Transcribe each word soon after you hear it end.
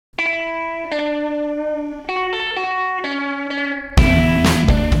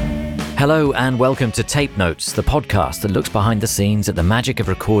Hello and welcome to Tape Notes, the podcast that looks behind the scenes at the magic of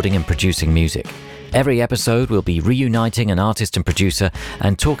recording and producing music. Every episode we'll be reuniting an artist and producer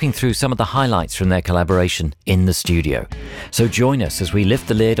and talking through some of the highlights from their collaboration in the studio. So join us as we lift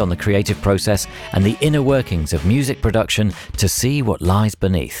the lid on the creative process and the inner workings of music production to see what lies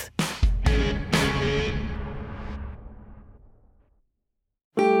beneath.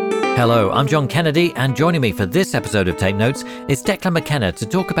 Hello, I'm John Kennedy, and joining me for this episode of Tape Notes is Declan McKenna to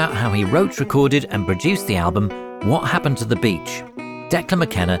talk about how he wrote, recorded and produced the album What Happened to the Beach. Declan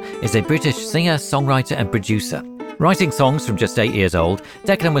McKenna is a British singer, songwriter and producer. Writing songs from just 8 years old,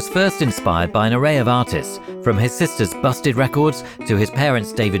 Declan was first inspired by an array of artists, from his sister's Busted records to his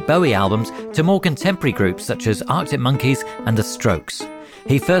parents' David Bowie albums to more contemporary groups such as Arctic Monkeys and The Strokes.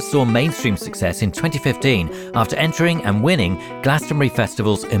 He first saw mainstream success in 2015 after entering and winning Glastonbury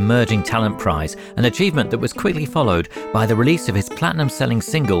Festival's Emerging Talent Prize, an achievement that was quickly followed by the release of his platinum-selling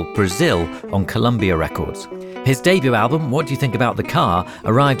single Brazil on Columbia Records. His debut album, What Do You Think About the Car,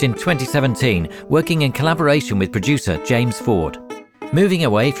 arrived in 2017, working in collaboration with producer James Ford. Moving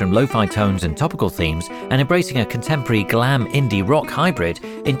away from lo-fi tones and topical themes and embracing a contemporary glam indie rock hybrid,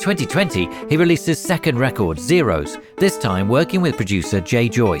 in 2020 he released his second record, Zeros, this time working with producer Jay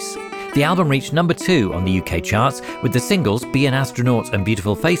Joyce. The album reached number 2 on the UK charts, with the singles Be an Astronaut and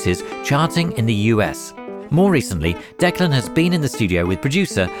Beautiful Faces charting in the US. More recently, Declan has been in the studio with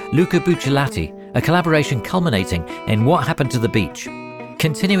producer Luca Bucciolati, a collaboration culminating in What Happened to the Beach.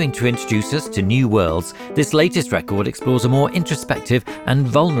 Continuing to introduce us to new worlds, this latest record explores a more introspective and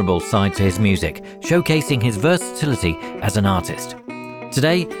vulnerable side to his music, showcasing his versatility as an artist.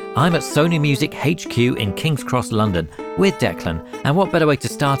 Today, I'm at Sony Music HQ in King's Cross, London, with Declan, and what better way to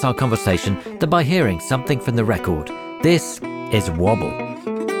start our conversation than by hearing something from the record. This is Wobble.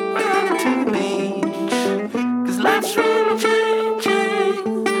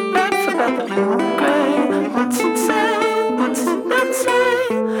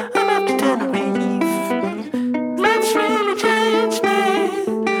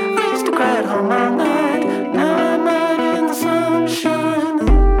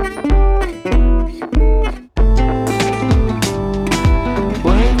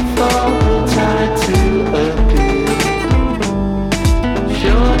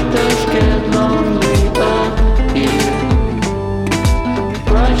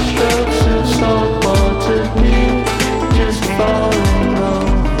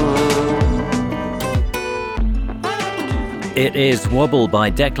 It is Wobble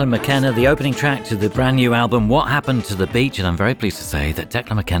by Declan McKenna, the opening track to the brand new album What Happened to the Beach, and I'm very pleased to say that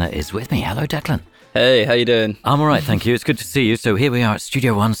Declan McKenna is with me. Hello, Declan. Hey, how you doing? I'm all right, thank you. It's good to see you. So here we are at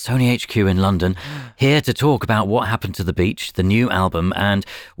Studio One, Sony HQ in London, here to talk about What Happened to the Beach, the new album. And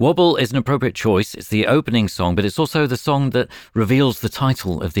Wobble is an appropriate choice. It's the opening song, but it's also the song that reveals the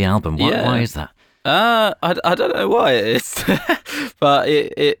title of the album. Why is that? I don't know why it is, but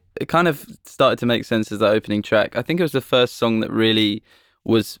it kind of started to make sense as the opening track. I think it was the first song that really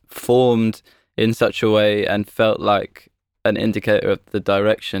was formed in such a way and felt like an indicator of the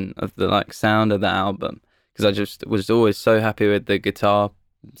direction of the sound of the album, because I just was always so happy with the guitar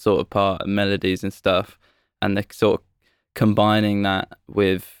sort of part and melodies and stuff, and the sort of combining that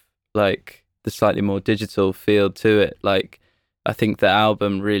with the slightly more digital feel to it. I think the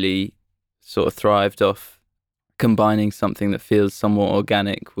album really sort of thrived off combining something that feels somewhat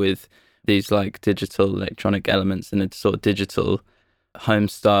organic with these digital electronic elements and a sort of digital home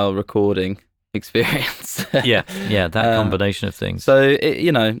style recording experience. yeah, that combination of things. So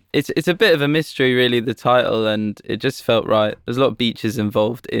it's a bit of a mystery, really, the title, and it just felt right. There's a lot of beaches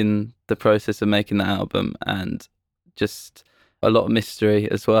involved in the process of making the album, and just a lot of mystery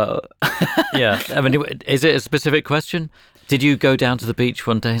as well. Yeah, I mean, is it a specific question? Did you go down to the beach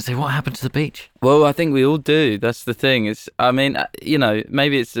one day and say, what happened to the beach? Well, I think we all do. That's the thing.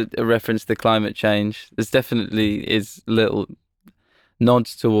 Maybe it's a reference to climate change. There's definitely is little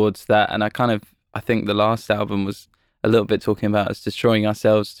nods towards that. And I think the last album was a little bit talking about us destroying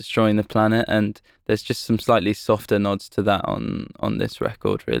ourselves, destroying the planet. And there's just some slightly softer nods to that on this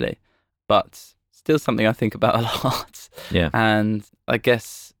record, really. But still something I think about a lot. Yeah. And I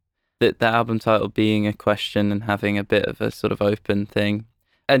guess that the album title being a question and having a bit of a sort of open thing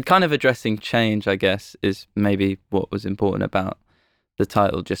and kind of addressing change, I guess, is maybe what was important about the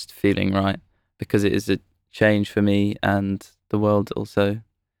title just feeling right, because it is a change for me and the world also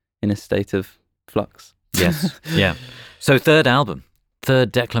in a state of flux. Yes, yeah. So third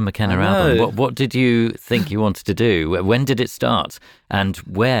Declan McKenna album. What did you think you wanted to do? When did it start? And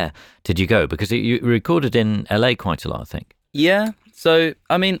where did you go? Because you recorded in LA quite a lot, I think. Yeah. So,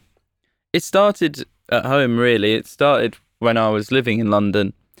 I mean, it started at home, really. It started when I was living in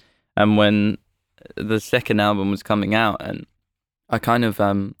London, And when the second album was coming out, and I kind of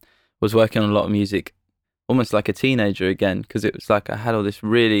was working on a lot of music almost like a teenager again, because it was like I had all this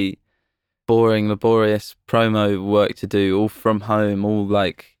really boring, laborious promo work to do, all from home, all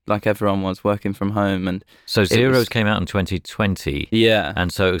like everyone was working from home. And so Zeros came out in 2020. Yeah.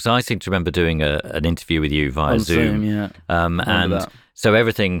 And so it was, I seem to remember doing an interview with you via Zoom. Yeah. And so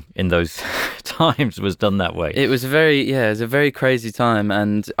everything in those times was done that way. It was a very crazy time,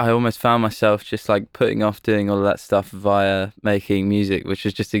 and I almost found myself just like putting off doing all of that stuff via making music, which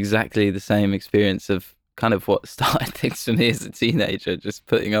was just exactly the same experience of kind of what started things for me as a teenager, just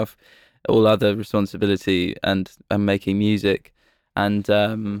putting off all other responsibility and making music. And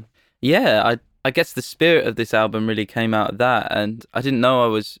I guess the spirit of this album really came out of that, and I didn't know I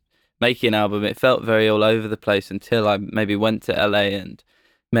was making an album. It felt very all over the place until I maybe went to LA and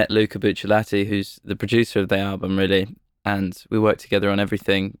met Luca Bucciolati, who's the producer of the album, really, and we worked together on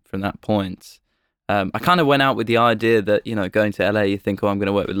everything from that point. I kind of went out with the idea that, you know, going to LA, you think, oh, I'm going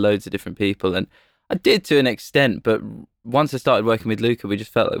to work with loads of different people, and I did to an extent, but once I started working with Luca, we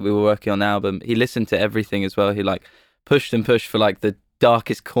just felt like we were working on an album. He listened to everything as well. He like pushed and pushed for like the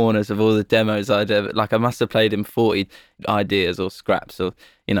darkest corners of all the demos I'd ever, like I must have played him 40 ideas or scraps, or,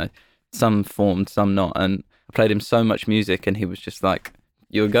 you know, some formed, some not. And I played him so much music, and he was just like,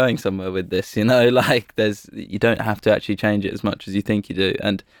 you're going somewhere with this, you know, like you don't have to actually change it as much as you think you do.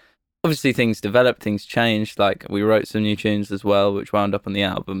 And obviously things developed, things changed. Like we wrote some new tunes as well, which wound up on the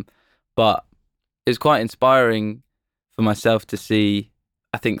album. But it was quite inspiring for myself to see,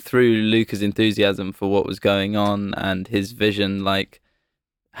 I think, through Luca's enthusiasm for what was going on and his vision, like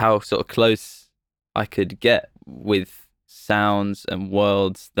how sort of close I could get with sounds and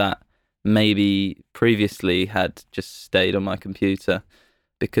worlds that maybe previously had just stayed on my computer.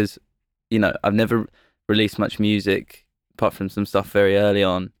 Because, you know, I've never released much music, apart from some stuff very early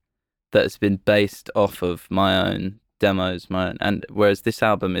on, that's been based off of my own demos, and whereas this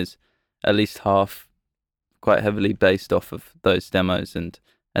album is at least half quite heavily based off of those demos, and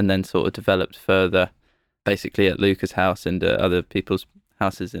then sort of developed further, basically at Luca's house and other people's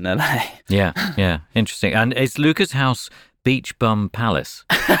houses in LA. Yeah, interesting. And is Luca's house Beach Bum Palace?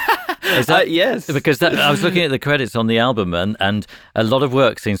 Is that, yes, because I was looking at the credits on the album, and a lot of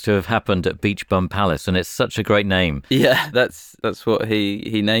work seems to have happened at Beach Bum Palace, and it's such a great name. Yeah, that's what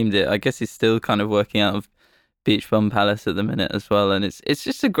he named it. I guess he's still kind of working out of Beach Bum Palace at the minute as well, and it's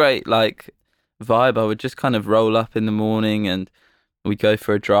just a great like vibe. I would just kind of roll up in the morning, and we'd go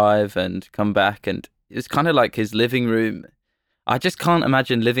for a drive and come back, and it's kind of like his living room. I just can't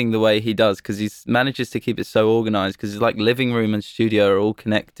imagine living the way he does, because he manages to keep it so organized, because his like living room and studio are all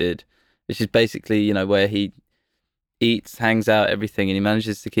connected, which is basically, you know, where he eats, hangs out, everything, and he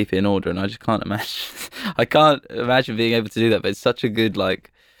manages to keep it in order. And I just can't imagine being able to do that, but it's such a good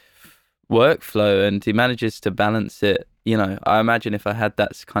like workflow, and he manages to balance it. You know, I imagine if I had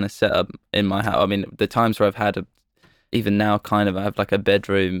that kind of setup in my house, I mean, the times where I've had even now kind of, I have like a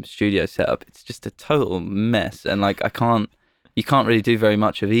bedroom studio setup, it's just a total mess, and like you can't really do very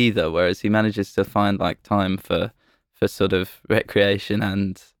much of either, whereas he manages to find like time for sort of recreation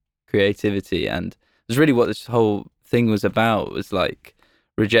and creativity. And it's really what this whole thing was about, was like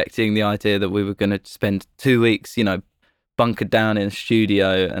rejecting the idea that we were going to spend 2 weeks, you know, bunkered down in a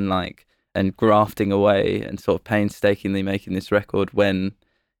studio and grafting away and sort of painstakingly making this record, when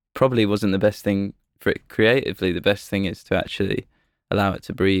probably wasn't the best thing for it creatively. The best thing is to actually allow it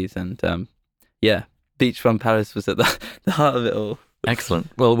to breathe. And Beach Bum Palace was at the heart of it all. Excellent.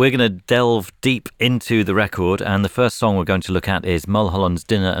 Well, we're going to delve deep into the record, and the first song we're going to look at is Mulholland's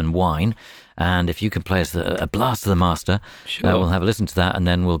Dinner and Wine. And if you can play us a blast of the master, sure. We'll have a listen to that, and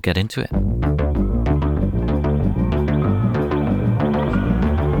then we'll get into it.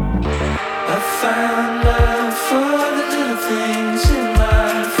 I found love for the little things in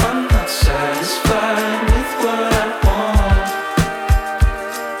life. I'm not satisfied with what I want.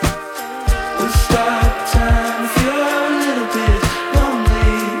 We'll stop time if you're a little bit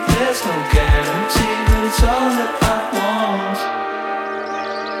lonely. There's no guarantee, but it's all that I want.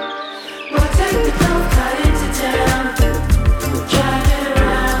 Well, take the golf cart into town, drive it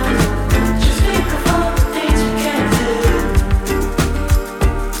around, just think of all the things we can do.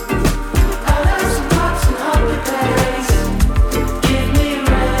 I'll have some pops and hope it plays. Give me a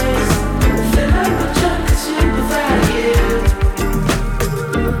raise, fill up a junk and super value.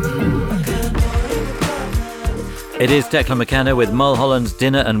 It is Declan McKenna with Mulholland's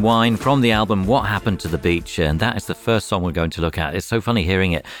Dinner and Wine from the album What Happened to the Beach, and that is the first song we're going to look at. It's so funny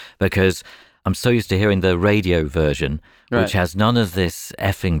hearing it, because I'm so used to hearing the radio version, which has none of this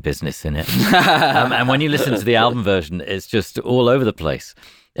effing business in it. And when you listen to the album version, it's just all over the place.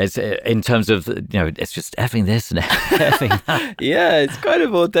 It's in terms of, it's just effing this and effing that. Yeah, it's kind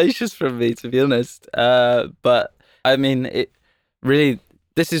of audacious from me, to be honest. But I mean, it really,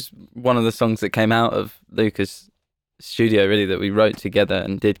 this is one of the songs that came out of Luca's studio, really, that we wrote together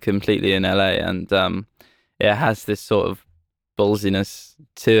and did completely in LA. And it has this sort of ballsiness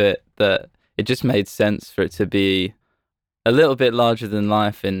to it that it just made sense for it to be a little bit larger than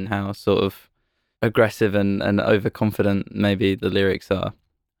life in how sort of aggressive and overconfident maybe the lyrics are.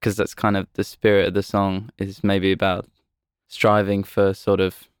 Because that's kind of the spirit of the song, is maybe about striving for sort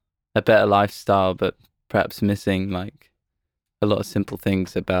of a better lifestyle, but perhaps missing like a lot of simple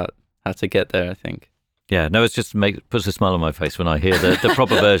things about how to get there, I think. Yeah, no, it's just puts a smile on my face when I hear the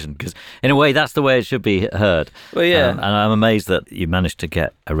proper version, because in a way that's the way it should be heard. Well, yeah. And I'm amazed that you managed to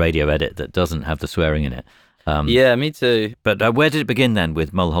get a radio edit that doesn't have the swearing in it. Yeah, me too. But where did it begin then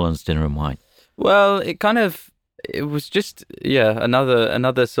with Mulholland's Dinner and Wine? Well, it was just,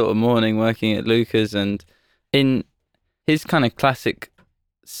 another sort of morning working at Luca's, and in his kind of classic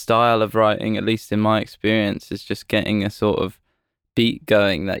style of writing, at least in my experience, is just getting a sort of beat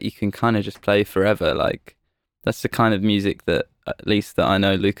going that you can kind of just play forever. Like, that's the kind of music that, at least that I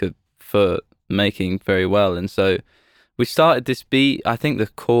know Luca for making very well. And so we started this beat. I think the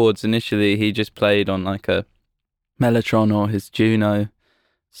chords initially he just played on like a Mellotron or his Juno,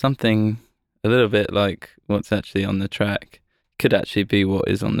 something a little bit like what's actually on the track. Could actually be what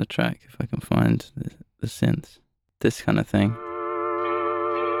is on the track if I can find the synths. This kind of thing.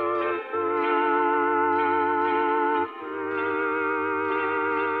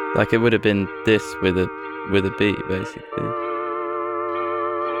 Like it would have been this with a beat, basically.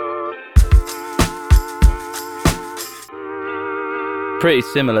 Pretty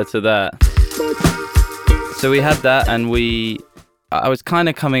similar to that. So we had that, and I was kind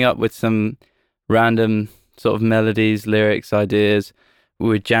of coming up with some random sort of melodies, lyrics, ideas. We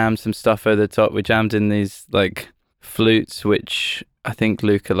would jam some stuff over the top. We jammed in these like flutes, which I think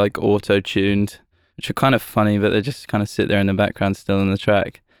Luca like auto-tuned, which are kind of funny, but they just kind of sit there in the background still on the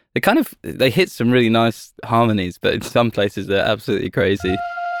track. They hit some really nice harmonies, but in some places they're absolutely crazy.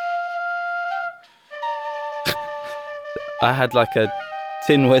 I had like a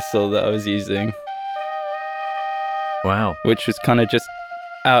tin whistle that I was using. Wow. Which was kind of just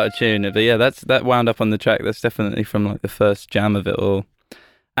out of tune. But yeah, that wound up on the track. That's definitely from like the first jam of it all.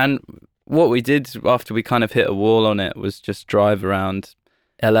 And what we did after we kind of hit a wall on it was just drive around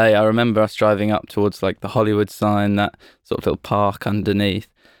LA. I remember us driving up towards like the Hollywood sign, that sort of little park underneath,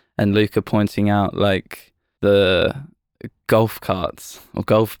 and Luca pointing out like the golf carts or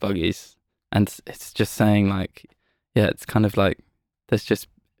golf buggies. And it's just saying like, yeah, it's kind of like there's just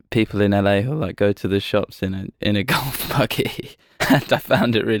people in LA who like go to the shops in a golf buggy. And I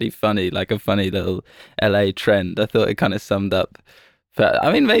found it really funny, like a funny little LA trend. I thought it kind of summed up. But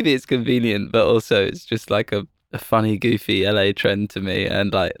I mean, maybe it's convenient, but also it's just like a funny, goofy LA trend to me,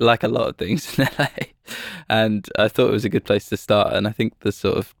 and like a lot of things in LA. And I thought it was a good place to start. And I think the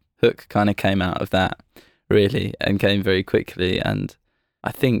sort of hook kind of came out of that, really, and came very quickly. And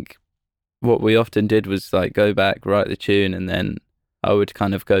I think what we often did was like go back, write the tune, and then I would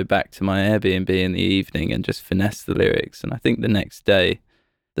kind of go back to my Airbnb in the evening and just finesse the lyrics. And I think the next day,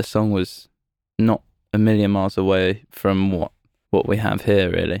 the song was not a million miles away from what we have here,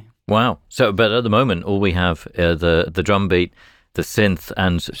 really. Wow. So, but at the moment, all we have the drum beat, the synth,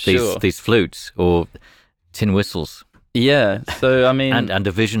 and these flutes or tin whistles. Yeah. So I mean, and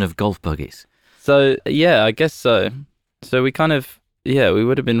a vision of golf buggies. So yeah, I guess so. So we kind of we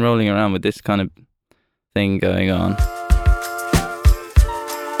would have been rolling around with this kind of thing going on.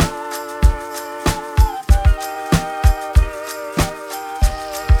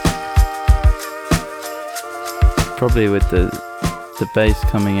 Probably with the bass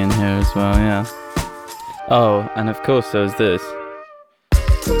coming in here as well, yeah. Oh, and of course there was this.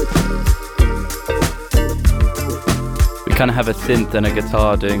 We kind of have a synth and a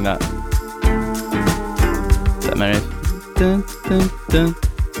guitar doing that. That Mary. Dun, dun, dun.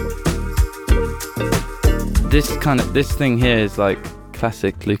 This thing here is like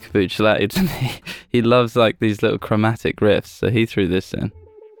classic Luca Bucciolati to me. He loves like these little chromatic riffs, so he threw this in,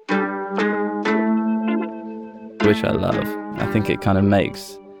 which I love. I think it kind of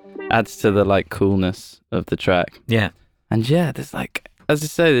adds to the like coolness of the track. Yeah. And yeah, there's like, as I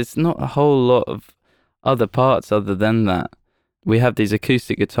say, there's not a whole lot of other parts other than that. We have these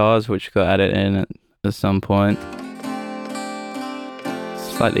acoustic guitars which got added in at some point.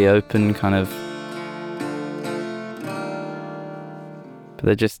 Slightly open kind of, but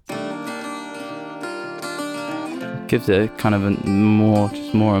they just gives it kind of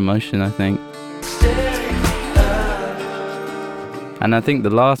more emotion, I think. And I think the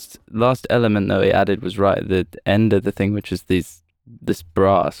last element that we added was right at the end of the thing, which is this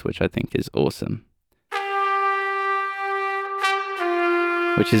brass, which I think is awesome.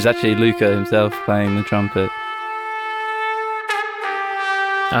 Which is actually Luca himself playing the trumpet.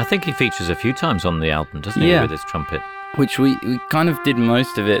 I think he features a few times on the album, doesn't he, with his trumpet? Which we kind of did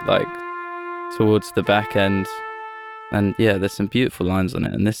most of it like towards the back end. And yeah, there's some beautiful lines on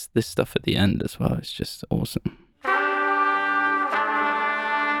it. And this stuff at the end as well is just awesome.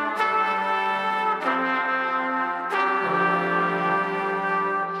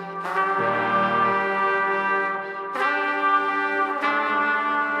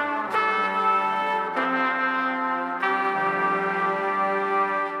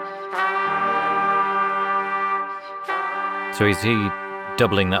 So is he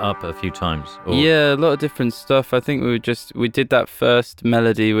doubling that up a few times? Or? Yeah, a lot of different stuff. I think we did that first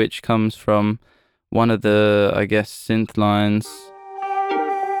melody, which comes from one of the, I guess, synth lines.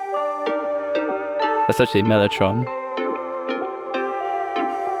 That's actually Mellotron.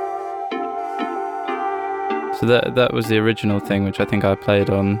 So that was the original thing, which I think I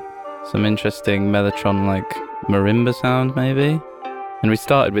played on some interesting Mellotron, like marimba sound, maybe. And we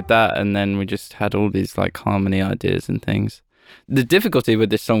started with that, and then we just had all these like harmony ideas and things. The difficulty with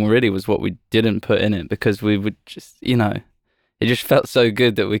this song really was what we didn't put in it, because we would just, it just felt so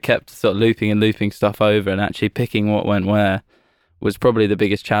good that we kept sort of looping stuff over, and actually picking what went where was probably the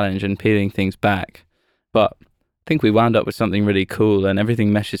biggest challenge, and peeling things back. But I think we wound up with something really cool, and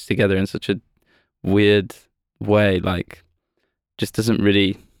everything meshes together in such a weird way, like just doesn't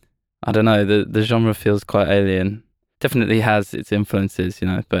really, I don't know, the genre feels quite alien. Definitely has its influences,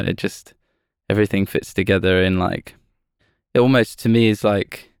 but it just, everything fits together in like, it almost to me is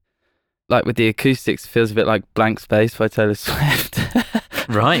like with the acoustics, it feels a bit like Blank Space by Taylor Swift.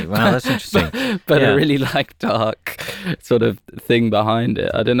 Right, wow, that's interesting. but a really like dark sort of thing behind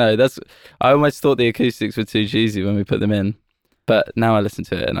it. I don't know, I almost thought the acoustics were too cheesy when we put them in, but now I listen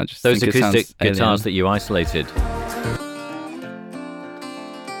to it and I just those think acoustic it sounds guitars alien. that you isolated.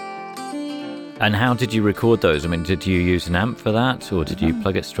 And how did you record those? I mean, did you use an amp for that, or did you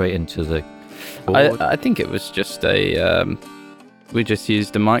plug it straight into the board? I think it was just we just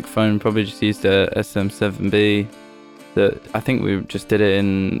used a microphone, probably just used a SM7B. I think we just did it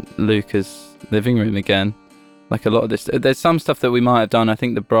in Luca's living room again. Like a lot of this, there's some stuff that we might have done. I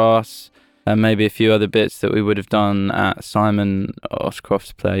think the brass and maybe a few other bits that we would have done at Simon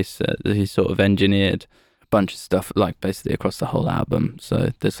Oshcroft's place. He sort of engineered a bunch of stuff, like basically across the whole album. So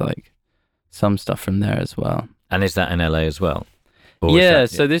there's like some stuff from there as well. And is that in LA as well? Or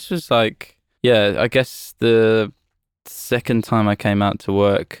So this was like, I guess the second time I came out to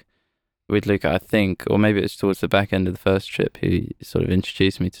work with Luca, I think, or maybe it was towards the back end of the first trip, he sort of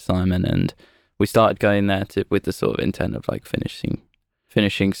introduced me to Simon, and we started going there with the sort of intent of like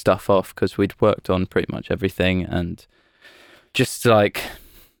finishing stuff off, because we'd worked on pretty much everything and just like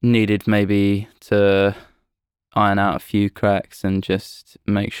needed maybe to iron out a few cracks and just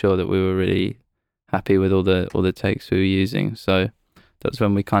make sure that we were really happy with all the takes we were using. So that's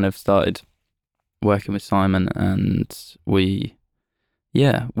when we kind of started working with Simon, and we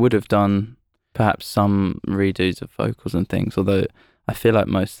would have done perhaps some redos of vocals and things, although I feel like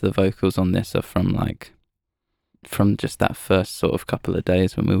most of the vocals on this are from just that first sort of couple of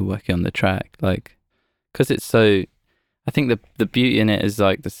days when we were working on the track, like, because it's so, I think the beauty in it is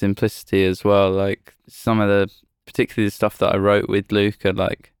like the simplicity as well. Like some of the, particularly the stuff that I wrote with Luca,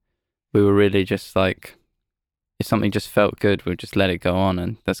 like we were really just like, if something just felt good, we'd just let it go on.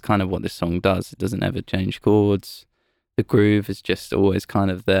 And that's kind of what this song does. It doesn't ever change chords. The groove is just always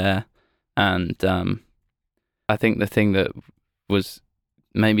kind of there. And I think the thing that was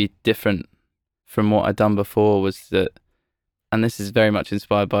maybe different from what I'd done before was that, and this is very much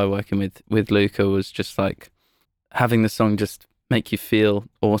inspired by working with Luca, was just like having the song just make you feel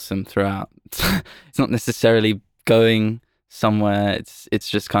awesome throughout. It's not necessarily going somewhere, it's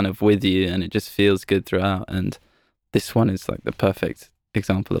just kind of with you, and it just feels good throughout. And this one is like the perfect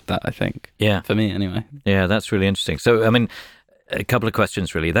example of that, I think. Yeah. For me anyway. Yeah, that's really interesting. So, I mean, a couple of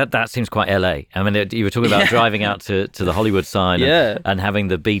questions really. That seems quite LA. I mean, you were talking about driving out to the Hollywood sign and having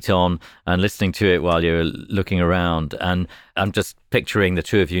the beat on and listening to it while you're looking around. And I'm just picturing the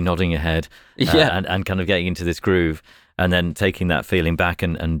two of you nodding your head and kind of getting into this groove, and then taking that feeling back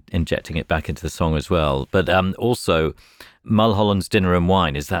and injecting it back into the song as well. But also, Mulholland's Dinner and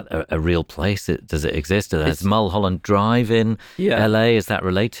Wine, is that a real place? Does it exist? There's Mulholland Drive in LA. Is that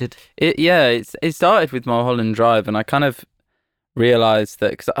related? It started with Mulholland Drive, and I kind of realised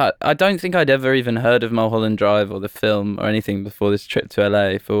that, because I don't think I'd ever even heard of Mulholland Drive or the film or anything before this trip to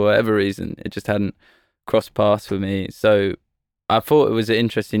LA. For whatever reason, it just hadn't crossed paths with me. So I thought it was an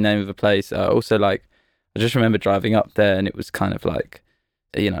interesting name of a place. Also, like, I just remember driving up there, and it was kind of like,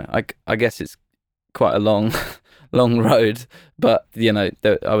 I guess it's quite a long road, but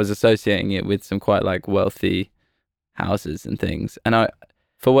I was associating it with some quite like wealthy houses and things, and I,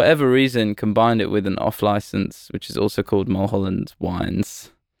 for whatever reason, combined it with an off license, which is also called Mulholland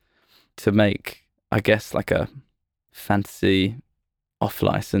Wines, to make, I guess, like a fantasy off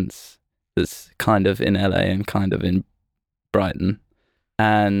license that's kind of in LA and kind of in Brighton.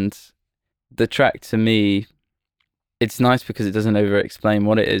 And the track, to me, it's nice because it doesn't over explain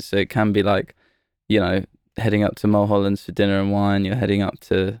what it is. So it can be like, heading up to Mulholland's for dinner and wine, you're heading up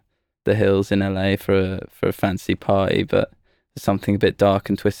to the hills in LA for a fancy party, but there's something a bit dark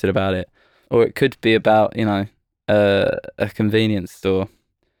and twisted about it. Or it could be about, a convenience store,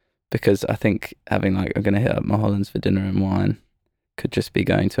 because I think having like, I'm going to hit up Mulholland's for dinner and wine could just be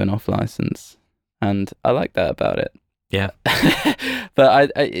going to an off license. And I like that about it. Yeah.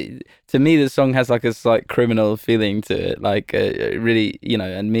 But to me, the song has like a slight criminal feeling to it. Like really,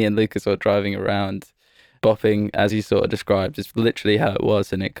 and me and Lucas were driving around bopping, as you sort of described, is literally how it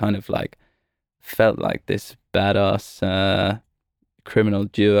was. And it kind of like felt like this badass criminal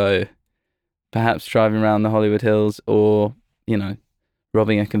duo, perhaps driving around the Hollywood Hills, or,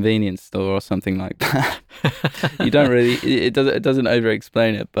 robbing a convenience store or something like that. You don't really, it doesn't over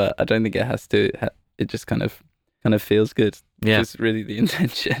explain it, but I don't think it has to. It just kind of feels good. Yeah. Which is really the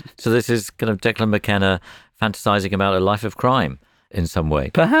intention. So this is kind of Declan McKenna fantasizing about a life of crime in some way.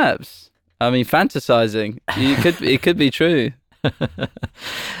 Perhaps. I mean, fantasizing. It could be true.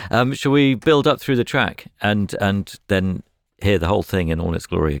 Shall we build up through the track and then hear the whole thing in all its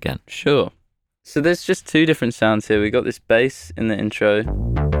glory again? Sure. So there's just two different sounds here. We got this bass in the intro,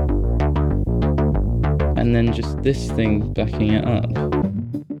 and then just this thing backing it up.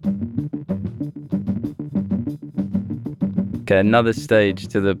 Okay, another stage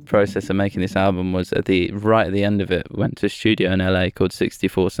to the process of making this album was right at the end of it. We went to a studio in LA called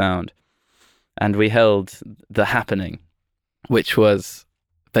 64 Sound, and we held The Happening, which was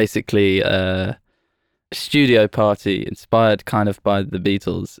basically a studio party inspired kind of by the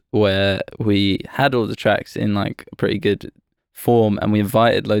Beatles, where we had all the tracks in like a pretty good form, and we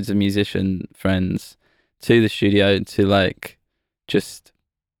invited loads of musician friends to the studio to like just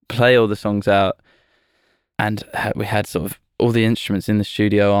play all the songs out, and we had sort of all the instruments in the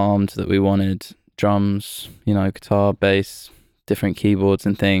studio armed that we wanted: drums, guitar, bass, different keyboards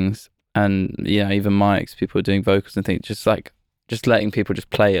and things, and even mics. People were doing vocals and things, just letting people just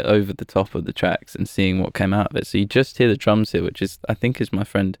play it over the top of the tracks and seeing what came out of it. So you just hear the drums here, which I think is my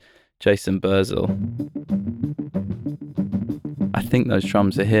friend Jason Burzel. I think those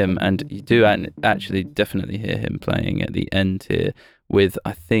drums are him, and you do actually definitely hear him playing at the end here with,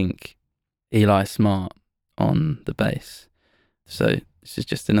 I think, Eli Smart on the bass. So this is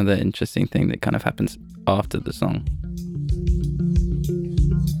just another interesting thing that kind of happens after the song.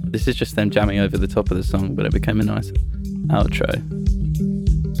 This is just them jamming over the top of the song, but it became a nice outro.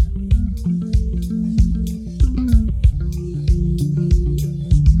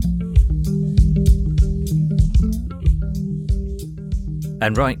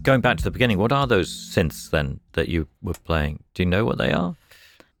 And right, going back to the beginning, what are those synths then that you were playing? Do you know what they are?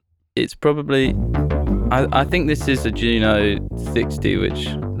 It's probably, I think this is a Juno 60, which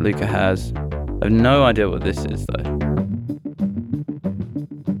Luca has. I have no idea what this is though.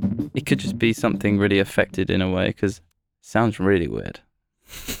 It could just be something really affected in a way, because it sounds really weird.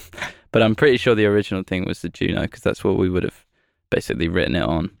 But I'm pretty sure the original thing was the Juno, because that's what we would have basically written it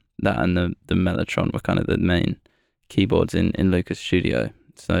on. That and the Mellotron were kind of the main keyboards in Luca's studio.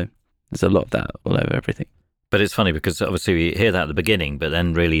 So there's a lot of that all over everything. But it's funny because obviously we hear that at the beginning, but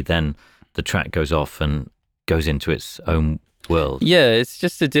then really then the track goes off and goes into its own world. Yeah, it's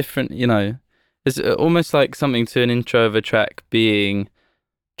just a different, it's almost like something to an intro of a track being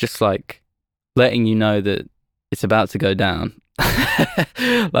just like letting you know that it's about to go down.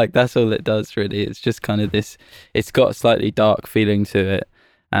 Like that's all it does really. It's just kind of this, it's got a slightly dark feeling to it.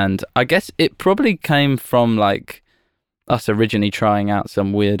 And I guess it probably came from like us originally trying out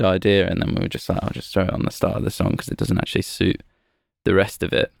some weird idea, and then we were just like, I'll just throw it on the start of the song because it doesn't actually suit the rest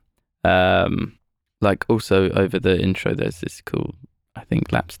of it. Like also over the intro, there's this cool, I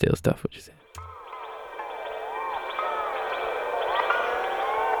think, lap steel stuff, which is it.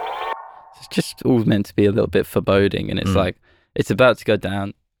 It's just all meant to be a little bit foreboding, and it's like, it's about to go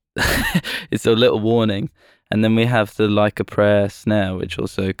down. It's a little warning. And then we have the Like a Prayer snare, which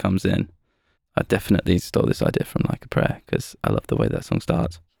also comes in. I definitely stole this idea from Like a Prayer because I love the way that song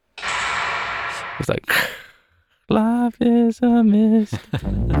starts. It's like, life is a mist.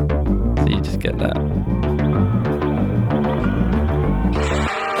 So you just get that.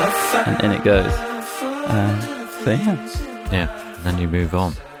 and in it goes. So yeah. Yeah, and then you move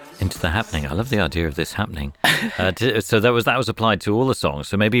on into the happening. I love the idea of this happening. So that was applied to all the songs.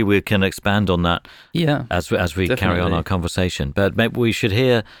 So maybe we can expand on that. Yeah, as we definitely carry on our conversation. But maybe we should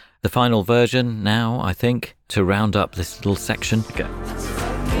hear the final version now, I think, to round up this little section. Okay.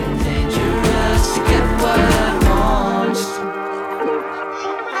 Dangerous to get what I want.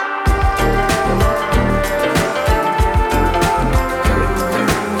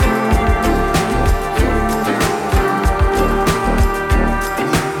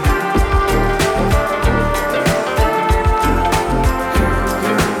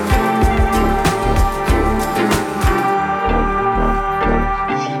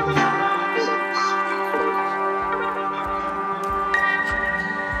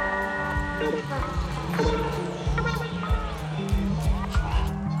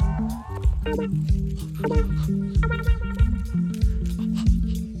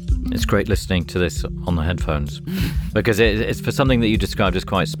 It's great listening to this on the headphones because it's for something that you described as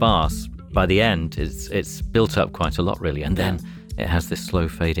quite sparse. By the end, it's built up quite a lot, really, and then it has this slow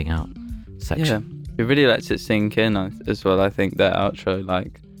fading out section. Yeah, it really lets it sink in as well. I think that outro,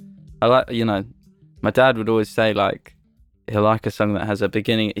 I like, my dad would always say, he'll like a song that has a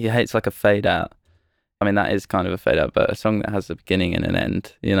beginning. He hates a fade out. I mean, that is kind of a fade out, but a song that has a beginning and an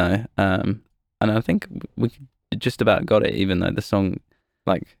end, and I think we just about got it, even though the song,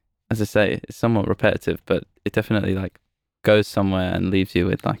 as I say, it's somewhat repetitive, but it definitely goes somewhere and leaves you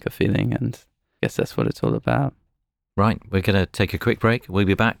with a feeling, and I guess that's what it's all about. Right, we're going to take a quick break. We'll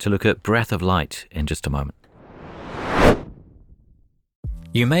be back to look at Breath of Light in just a moment.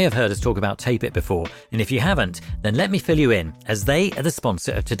 You may have heard us talk about Tape It before, and if you haven't, then let me fill you in, as they are the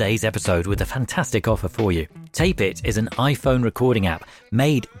sponsor of today's episode with a fantastic offer for you. Tape It is an iPhone recording app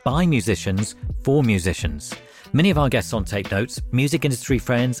made by musicians for musicians. Many of our guests on Tape Notes, music industry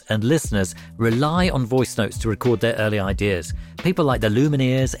friends and listeners rely on voice notes to record their early ideas. People like the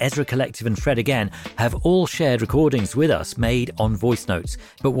Lumineers, Ezra Collective and Fred Again have all shared recordings with us made on voice notes.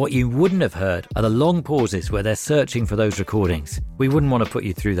 But what you wouldn't have heard are the long pauses where they're searching for those recordings. We wouldn't want to put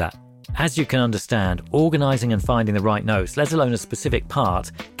you through that. As you can understand, organising and finding the right notes, let alone a specific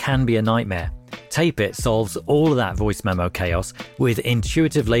part, can be a nightmare. Tape It solves all of that voice memo chaos with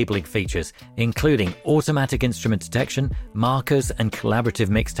intuitive labelling features, including automatic instrument detection, markers and collaborative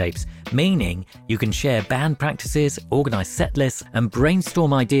mixtapes, meaning you can share band practices, organise set lists and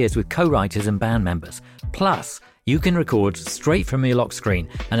brainstorm ideas with co-writers and band members. Plus, you can record straight from your lock screen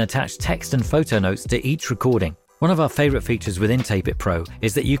and attach text and photo notes to each recording. One of our favourite features within Tape It Pro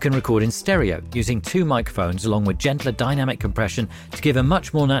is that you can record in stereo using 2 microphones along with gentler dynamic compression to give a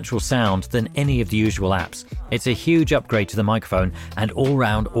much more natural sound than any of the usual apps. It's a huge upgrade to the microphone and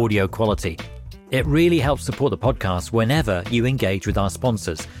all-round audio quality. It really helps support the podcast whenever you engage with our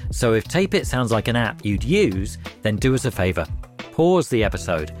sponsors. So if Tape It sounds like an app you'd use, then do us a favour. Pause the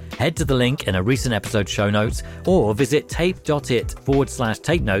episode, head to the link in a recent episode show notes, or visit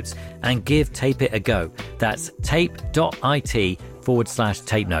tape.it/tape notes and give Tape It a go. That's tape.it/tape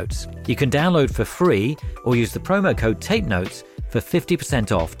notes. You can download for free or use the promo code Tape Notes for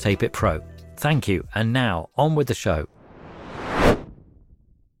 50% off Tape It Pro. Thank you, and now on with the show.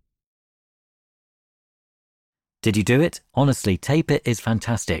 Did you do it? Honestly, Tape It is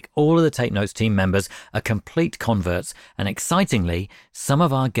fantastic. All of the Tape Notes team members are complete converts, and excitingly, some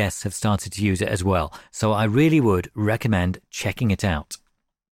of our guests have started to use it as well, so I really would recommend checking it out.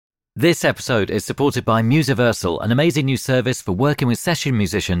 This episode is supported by Musiversal, an amazing new service for working with session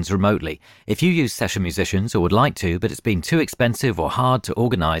musicians remotely. If you use session musicians or would like to, but it's been too expensive or hard to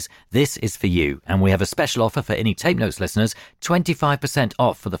organise, this is for you. And we have a special offer for any Tape Notes listeners, 25%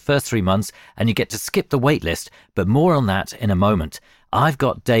 off for the first 3 months, and you get to skip the wait list, but more on that in a moment. I've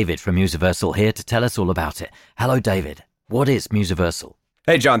got David from Musiversal here to tell us all about it. Hello, David. What is Musiversal?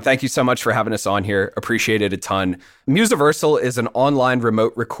 Hey, John, thank you so much for having us on here. Appreciate it a ton. Musiversal is an online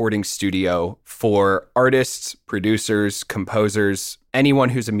remote recording studio for artists, producers, composers, anyone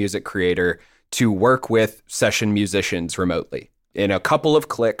who's a music creator to work with session musicians remotely. In a couple of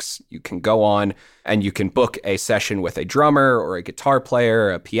clicks, you can go on and you can book a session with a drummer or a guitar player,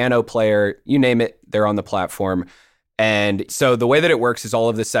 a piano player, you name it, they're on the platform. And so the way that it works is all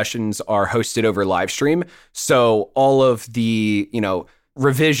of the sessions are hosted over live stream. So all of the,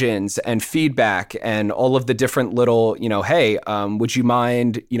 revisions and feedback and all of the different little, hey, would you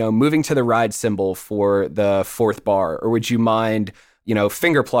mind, moving to the ride cymbal for the 4th bar? Or would you mind,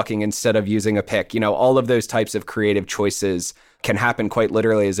 finger plucking instead of using a pick? All of those types of creative choices can happen quite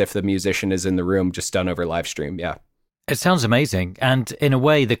literally as if the musician is in the room, just done over live stream. Yeah. It sounds amazing. And in a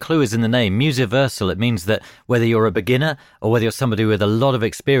way, the clue is in the name, Musiversal. It means that whether you're a beginner or whether you're somebody with a lot of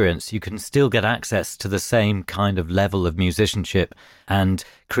experience, you can still get access to the same kind of level of musicianship and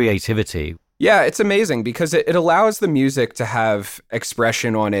creativity. Yeah, it's amazing because it allows the music to have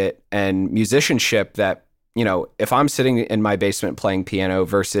expression on it and musicianship that, you know, if I'm sitting in my basement playing piano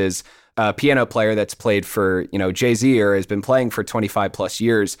versus a piano player that's played for, you know, Jay-Z or has been playing for 25 plus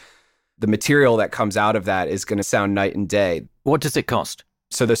years, the material that comes out of that is going to sound night and day. What does it cost?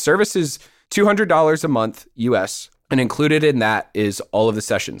 So the service is $200 a month US, and included in that is all of the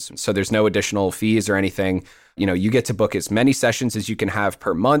sessions. So there's no additional fees or anything. You know, you get to book as many sessions as you can have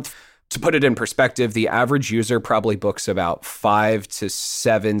per month. To put it in perspective, the average user probably books about 5 to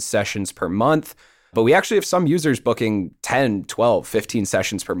 7 sessions per month, but we actually have some users booking 10, 12, 15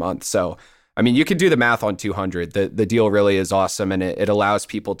 sessions per month. So I mean, you can do the math on 200. The deal really is awesome, and it allows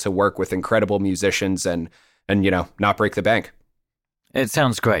people to work with incredible musicians and you know, not break the bank. It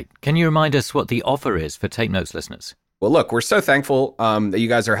sounds great. Can you remind us what the offer is for Tape Notes listeners? Well, look, we're so thankful that you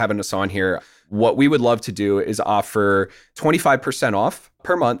guys are having us on here. What we would love to do is offer 25% off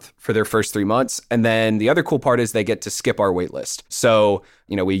per month for their first 3 months. And then the other cool part is they get to skip our wait list. So,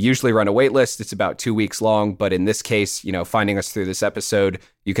 you know, we usually run a wait list. It's about 2 weeks long. But in this case, you know, finding us through this episode,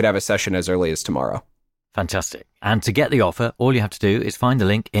 you could have a session as early as tomorrow. Fantastic. And to get the offer, all you have to do is find the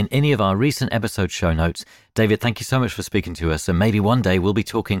link in any of our recent episode show notes. David, thank you so much for speaking to us. And maybe one day we'll be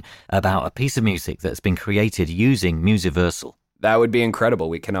talking about a piece of music that's been created using Musiversal. That would be incredible.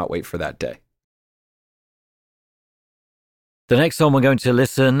 We cannot wait for that day. The next song we're going to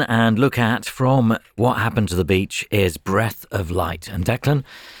listen and look at from What Happened to the Beach is Breath of Light. And Declan,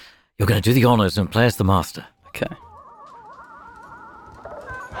 you're going to do the honours and play us the master. Okay.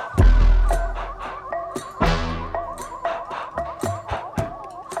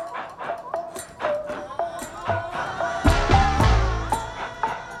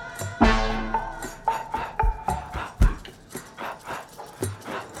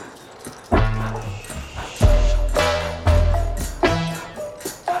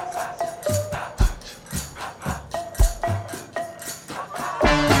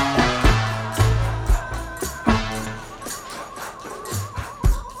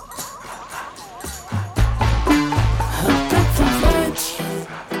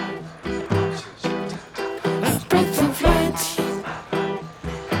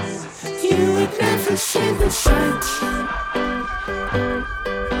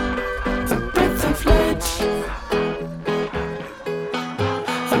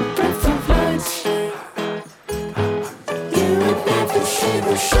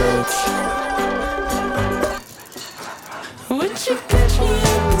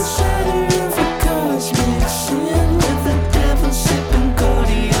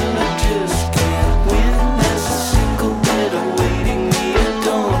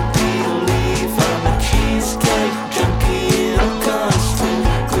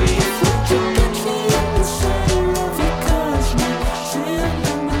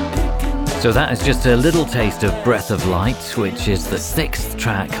 So that is just a little taste of Breath of Light, which is the 6th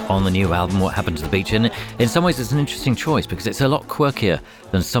track on the new album, What Happened to the Beach. And in some ways it's an interesting choice because it's a lot quirkier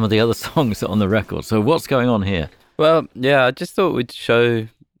than some of the other songs on the record. So what's going on here? Well, yeah, I just thought we'd show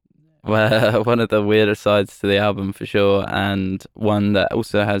one of the weirder sides to the album for sure, and one that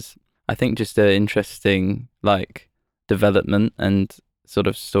also has, I think, just an interesting like development and sort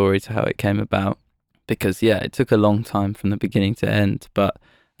of story to how it came about. Because yeah, it took a long time from the beginning to end, but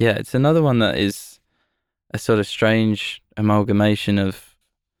yeah, it's another one that is a sort of strange amalgamation of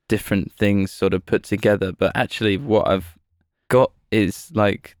different things sort of put together. But actually what I've got is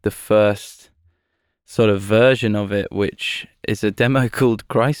like the first sort of version of it, which is a demo called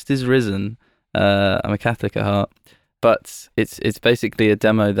Christ is Risen. I'm a Catholic at heart, but it's basically a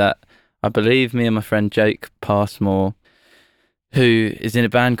demo that I believe me and my friend Jake Passmore, who is in a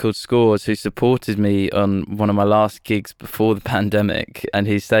band called Scores, who supported me on one of my last gigs before the pandemic, and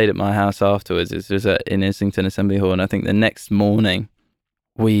he stayed at my house afterwards. It was in Islington Assembly Hall, and I think the next morning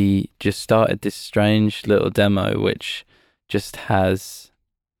we just started this strange little demo, which just has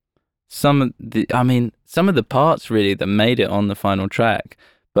some of the parts really that made it on the final track,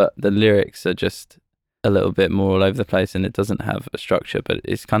 but the lyrics are just a little bit more all over the place, and it doesn't have a structure, but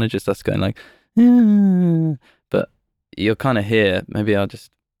it's kind of just us going like, but you'll kind of hear, maybe I'll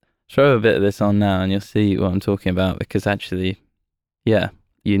just throw a bit of this on now and you'll see what I'm talking about, because actually, yeah,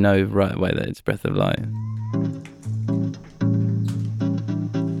 you know right away that it's Breath of Light.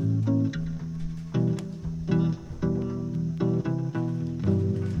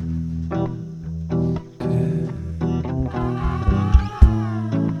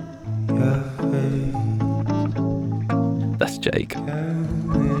 Jake.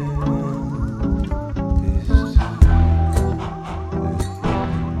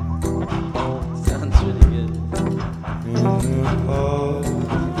 Sounds really good.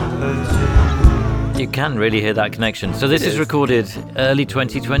 You can really hear that connection. So this is recorded early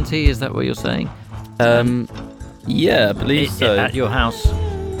 2020, is that what you're saying? Yeah, I believe so. At your house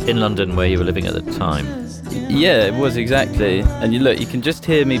in London where you were living at the time? Yeah, it was exactly. And you can just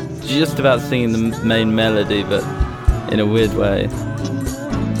hear me just about singing the main melody, but in a weird way.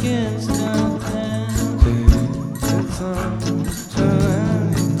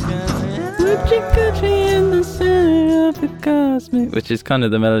 Which is kind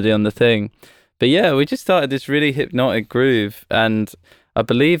of the melody on the thing. But yeah, we just started this really hypnotic groove, and I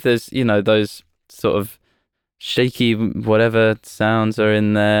believe there's, those sort of shaky whatever sounds are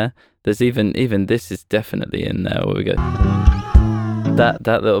in there. There's even this is definitely in there where we go. That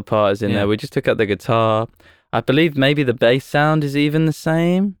little part is in there. We just took out the guitar. I believe maybe the bass sound is even the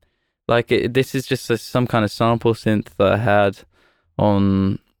same. Like this is just some kind of sample synth that I had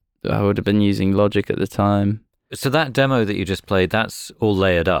on. I would have been using Logic at the time. So that demo that you just played, that's all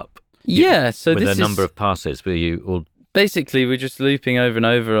layered up. Yeah. So with this a number of passes. Were you all? Basically, we're just looping over and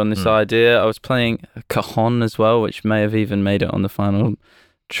over on this idea. I was playing a cajon as well, which may have even made it on the final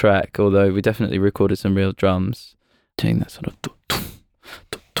track, although we definitely recorded some real drums doing that sort of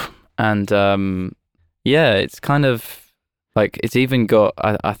and yeah, it's kind of like it's even got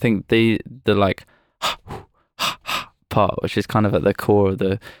I think the like part, which is kind of at the core of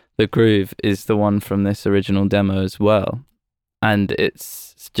the groove, is the one from this original demo as well, and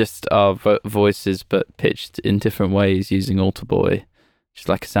it's just our voices but pitched in different ways using Alter Boy, which is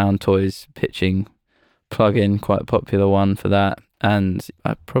like a Sound Toys pitching plugin, quite a popular one for that. And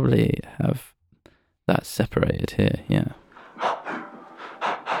I probably have that separated here, yeah.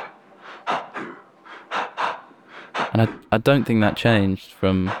 And I don't think that changed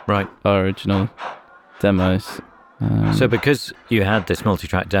from our original demos. So because you had this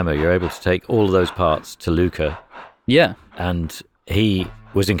multi-track demo, you're able to take all of those parts to Luca. Yeah. And he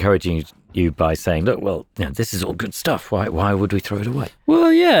was encouraging you by saying, look, well, this is all good stuff. Why would we throw it away?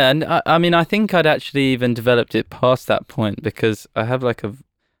 Well, yeah, and I mean, I think I'd actually even developed it past that point, because I have like a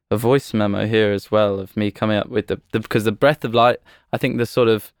voice memo here as well of me coming up with because the Breath of Light, I think the sort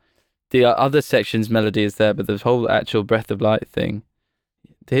of, the other section's melody is there, but the whole actual Breath of Light thing,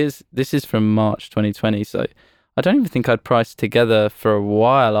 this is from March 2020, so I don't even think I'd priced together for a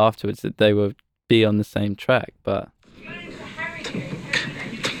while afterwards that they would be on the same track, but...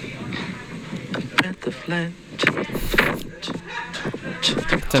 I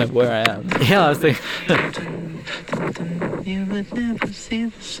don't know where I am. Yeah, I was thinking... You would never see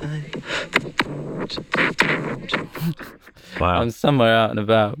the sign. Wow. I'm somewhere out and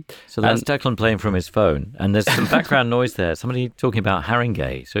about. So that's Declan playing from his phone, and there's some background noise there. Somebody talking about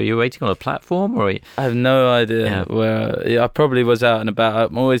Haringey. So are you waiting on a platform, or? I have no idea where. I probably was out and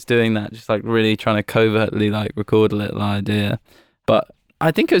about. I'm always doing that, just like really trying to covertly like record a little idea. But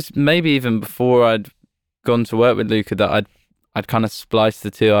I think it was maybe even before I'd gone to work with Luca that I'd kind of spliced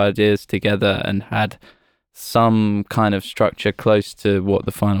the two ideas together and had some kind of structure close to what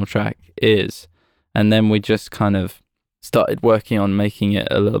the final track is, and then we just kind of started working on making it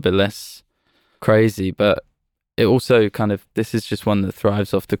a little bit less crazy, but it also kind of, this is just one that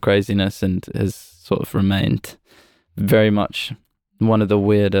thrives off the craziness and has sort of remained very much one of the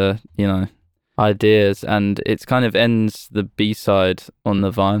weirder, ideas, and it's kind of ends the B-side on the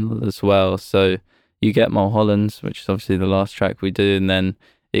vinyl as well. So you get Mulholland's, which is obviously the last track we do, and then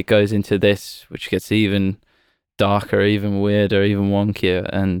it goes into this, which gets even darker, even weirder, even wonkier,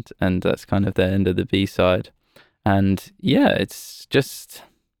 and that's kind of the end of the B-side. And yeah, it's just,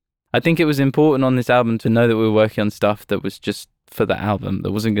 I think it was important on this album to know that we were working on stuff that was just for the album.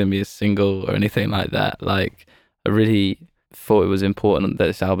 There wasn't going to be a single or anything like that. Like, I really thought it was important that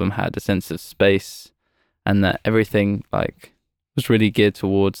this album had a sense of space and that everything like was really geared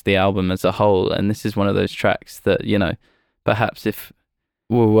towards the album as a whole. And this is one of those tracks that, perhaps if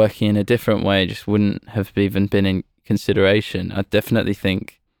we were working in a different way, just wouldn't have even been in consideration. I definitely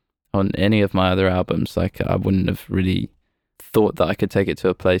think on any of my other albums, like I wouldn't have really thought that I could take it to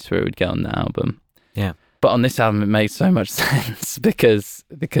a place where it would get on the album. Yeah. But on this album, it made so much sense because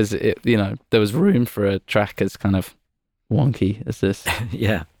it, there was room for a track as kind of wonky as this.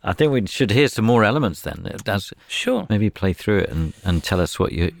 Yeah. I think we should hear some more elements then. That's sure. Maybe play through it and tell us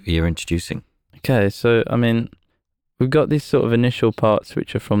what you're introducing. Okay. So, I mean, we've got these sort of initial parts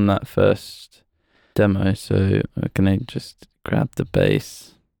which are from that first demo. So I'm going to just grab the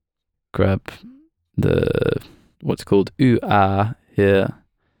bass, grab the what's called ooh-ah here,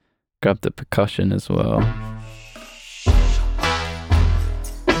 grab the percussion as well.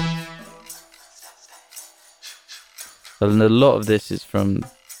 And a lot of this is from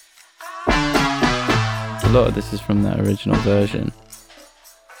that original version.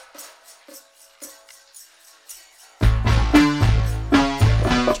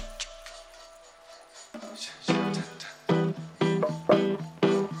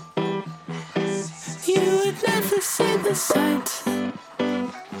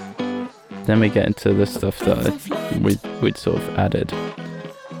 Then we get into the stuff that we'd sort of added.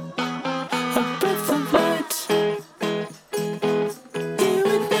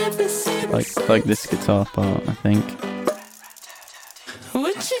 Like this guitar part, I think.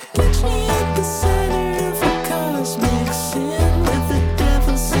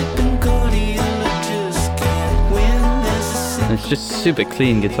 And it's just super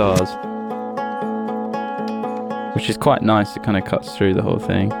clean guitars, which is quite nice. It kind of cuts through the whole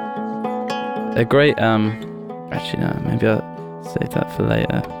thing. A great, actually no, maybe I'll save that for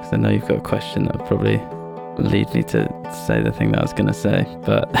later, because I know you've got a question that'll probably lead me to say the thing that I was going to say,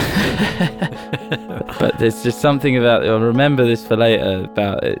 but but there's just something about it. I'll remember this for later,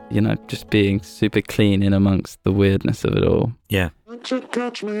 about it, just being super clean in amongst the weirdness of it all. Yeah.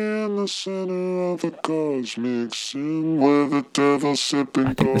 Catch me in the center of a cosmic sin where the devil sipping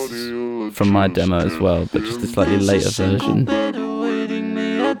I think this is from my demo as well, but just a slightly later version.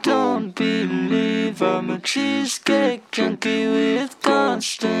 I don't believe I'm a cheesecake junkie with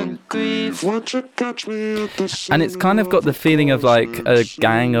constant grief. And it's kind of got the feeling of like a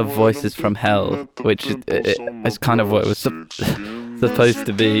gang of voices from hell, which is kind of what it was supposed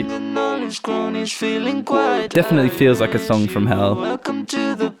to be. Definitely feels like a song from hell. Welcome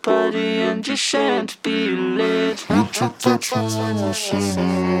to the party and you shan't be late.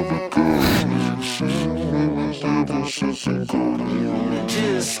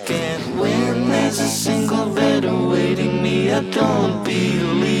 Just can't win. There's a single bed awaiting me. I don't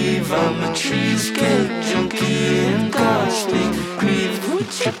believe I'm a cheesecake junkie in cosmic grief.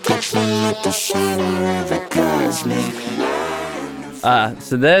 Would you touch me at the center of a cosmic?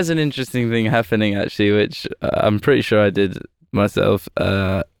 So there's an interesting thing happening actually, which I'm pretty sure I did myself,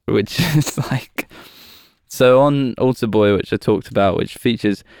 which is like, so on Altar Boy, which I talked about, which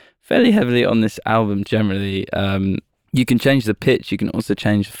features fairly heavily on this album generally, you can change the pitch, you can also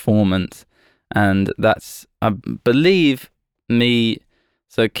change the formant, and that's, I believe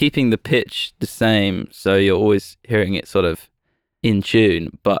so keeping the pitch the same, so you're always hearing it sort of in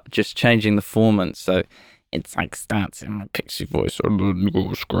tune, but just changing the formant, so it's like starts in a pixie voice and then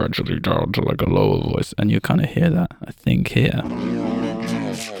goes gradually down to like a lower voice, and you kind of hear that, I think, here.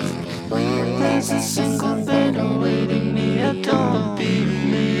 There's a single bed awaiting me. I don't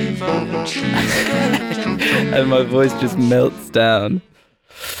believe I'm a cheesecake. And my voice just melts down.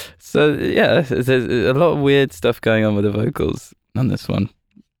 So yeah, there's a lot of weird stuff going on with the vocals on this one.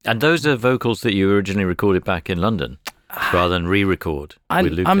 And those are vocals that you originally recorded back in London, rather than re-record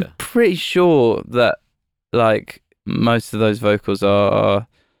with Luca. I'm pretty sure that like most of those vocals are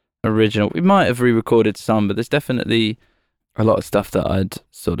original. We might have re-recorded some, but there's definitely a lot of stuff that I'd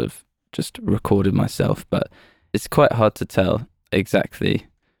sort of just recorded myself, but it's quite hard to tell exactly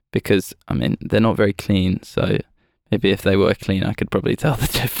because, I mean, they're not very clean, so maybe if they were clean, I could probably tell the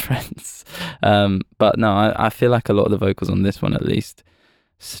difference. But no, I feel like a lot of the vocals on this one at least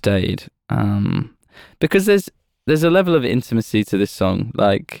stayed, because there's a level of intimacy to this song.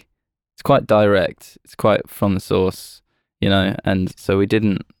 Like, it's quite direct, it's quite from the source, and so we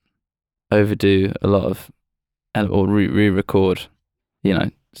didn't overdo a lot of, or re-record,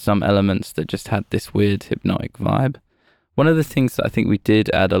 some elements that just had this weird hypnotic vibe. One of the things that I think we did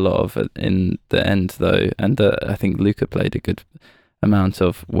add a lot of in the end, though, and that I think Luca played a good amount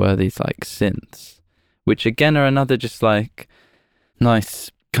of, were these like synths, which again are another just like nice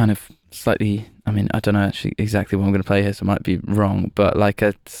kind of slightly, I mean, I don't know actually exactly what I'm going to play here, so I might be wrong, but like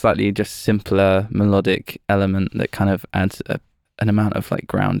a slightly just simpler melodic element that kind of adds an amount of like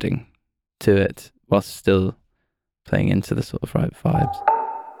grounding to it whilst still playing into the sort of right vibes.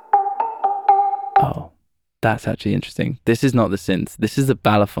 Oh, that's actually interesting. This is not the synth. This is the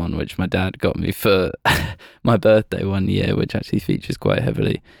balafon, which my dad got me for my birthday one year, which actually features quite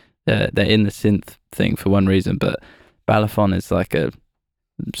heavily. They're in the synth thing for one reason, but balafon is like a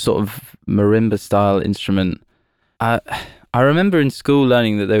sort of marimba style instrument. I remember in school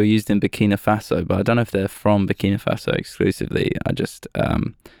learning that they were used in Burkina Faso, but I don't know if they're from Burkina Faso exclusively. I just,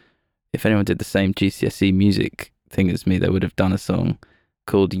 if anyone did the same GCSE music thing as me, they would have done a song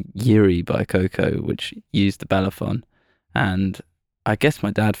called Yiri by Coco, which used the balafon, and I guess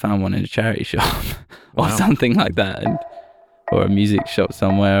my dad found one in a charity shop or something like that, or a music shop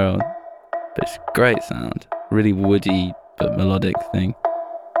somewhere. But it's great sound, really woody but melodic thing.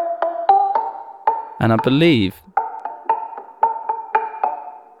 And I believe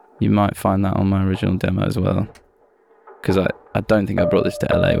You might find that on my original demo as well, because I don't think I brought this to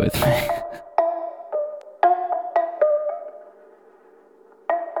LA with me.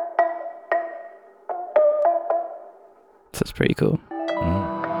 So it's pretty cool.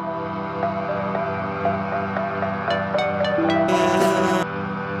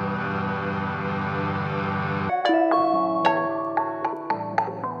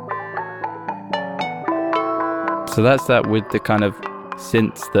 So that's that with the kind of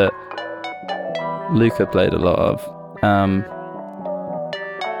synths that Luca played a lot of.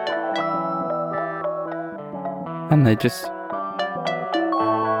 And they just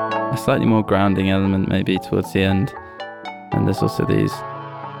a slightly more grounding element maybe towards the end. And there's also these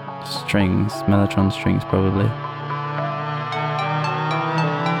strings, mellotron strings probably.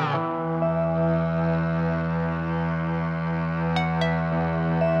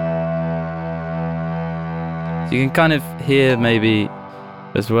 So you can kind of hear maybe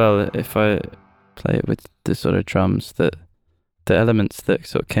as well, if I play it with the sort of drums, that the elements that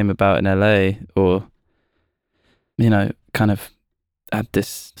sort of came about in LA, or, you know, kind of had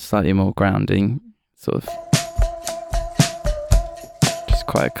this slightly more grounding sort of, just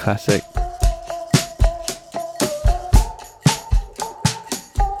quite a classic.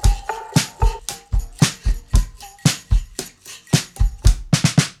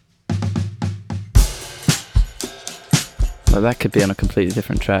 Well, that could be on a completely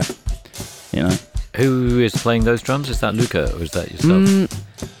different track, you know. Who is playing those drums? Is that Luca or is that yourself?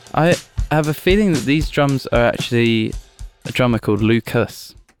 I have a feeling that these drums are actually a drummer called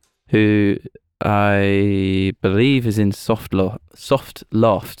Lucas, who I believe is in Soft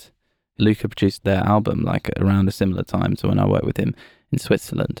Loft. Luca produced their album like around a similar time to when I worked with him in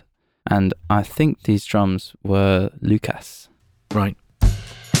Switzerland. And I think these drums were Lucas. Right.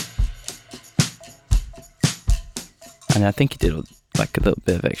 And I think he did like a little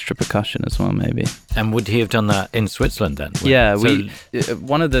bit of extra percussion as well, maybe. And would he have done that in Switzerland then? Yeah,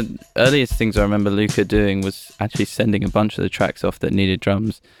 one of the earliest things I remember Luca doing was actually sending a bunch of the tracks off that needed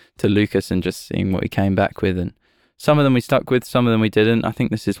drums to Lucas and just seeing what he came back with. And some of them we stuck with, some of them we didn't. I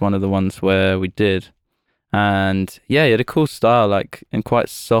think this is one of the ones where we did. And yeah, he had a cool style, like, and quite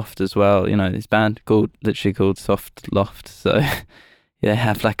soft as well. You know, his band literally called Soft Loft. So they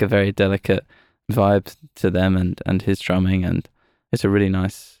have like a very delicate vibe to them and his drumming, and it's a really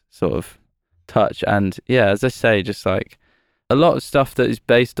nice sort of touch. And yeah, as I say, just like a lot of stuff that is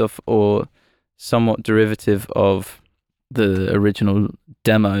based off or somewhat derivative of the original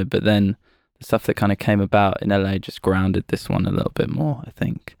demo, but then the stuff that kind of came about in LA just grounded this one a little bit more, I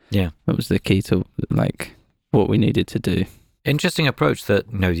think. Yeah, that was the key to like what we needed to do. Interesting approach that,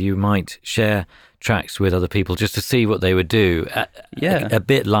 you know, you might share tracks with other people just to see what they would do. A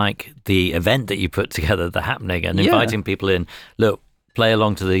bit like the event that you put together, The Happening, and inviting people in, look, play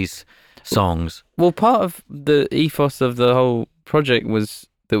along to these songs. Well, part of the ethos of the whole project was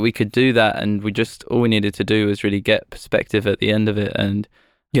that we could do that, and all we needed to do was really get perspective at the end of it and,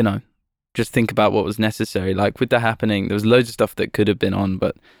 you know, just think about what was necessary. Like with The Happening, there was loads of stuff that could have been on,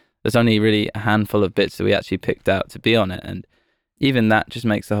 but there's only really a handful of bits that we actually picked out to be on it. And even that just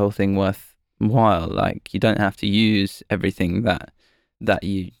makes the whole thing worthwhile. Like, you don't have to use everything that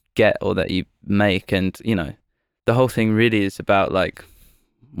you get or that you make. And, you know, the whole thing really is about, like,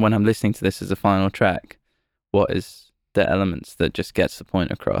 when I'm listening to this as a final track, what is the elements that just gets the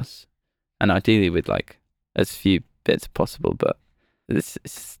point across? And ideally with, like, as few bits possible, but there's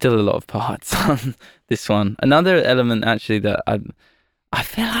still a lot of parts on this one. Another element, actually, that I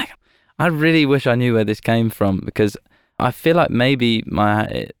feel like I really wish I knew where this came from, because I feel like maybe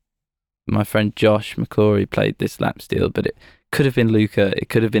my friend Josh McClory played this lap steel, but it could have been Luca, it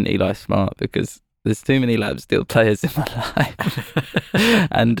could have been Eli Smart, because there's too many lap steel players in my life.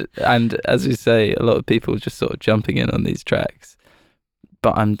 and as we say, a lot of people just sort of jumping in on these tracks.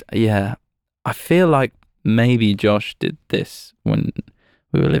 But I feel like maybe Josh did this when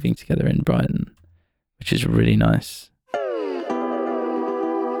we were living together in Brighton, which is really nice.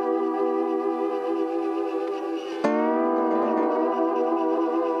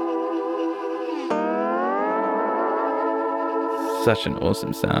 Such an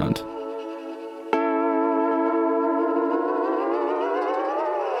awesome sound.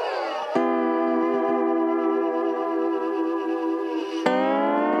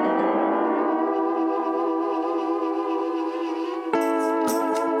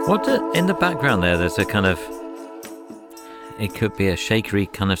 In the background there's a kind of, it could be a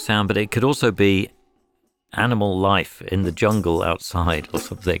shakery kind of sound, but it could also be animal life in the jungle outside or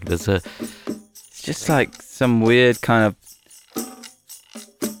something. It's just like some weird kind of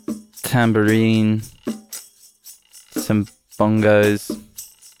tambourine, some bongos.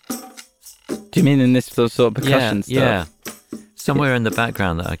 Do you mean in this sort of percussion stuff? Yeah. Somewhere in the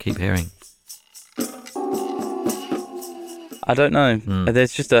background that I keep hearing. I don't know.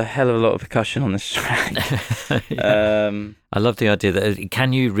 There's just a hell of a lot of percussion on this track. I love the idea that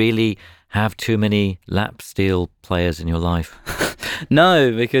can you really have too many lap steel players in your life?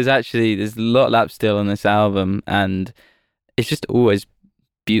 No, because actually there's a lot of lap steel on this album, and it's just always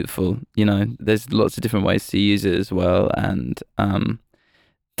beautiful. You know, there's lots of different ways to use it as well, and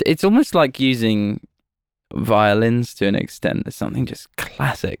it's almost like using violins to an extent. There's something just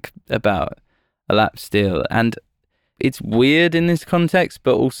classic about a lap steel, and it's weird in this context,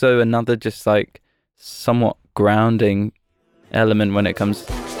 but also another just like somewhat grounding element when it comes.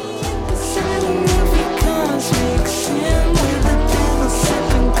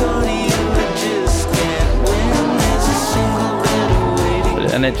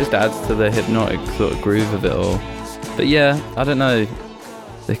 And it just adds to the hypnotic sort of groove of it all. But yeah, I don't know.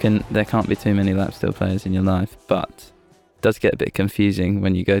 There can't be too many lap steel players in your life, but it does get a bit confusing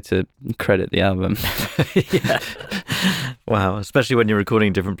when you go to credit the album. Yeah. Wow, especially when you're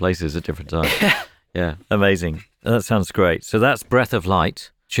recording different places at different times. Yeah, amazing. That sounds great. So that's Breath of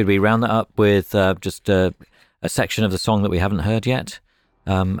Light. Should we round that up with just a section of the song that we haven't heard yet?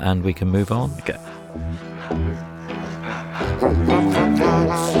 And we can move on? Okay.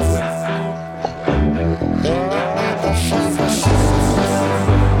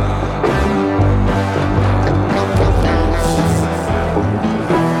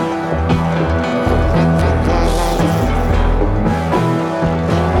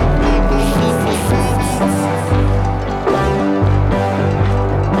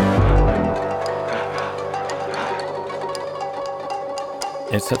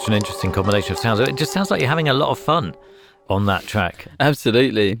 It's such an interesting combination of sounds. It just sounds like you're having a lot of fun on that track.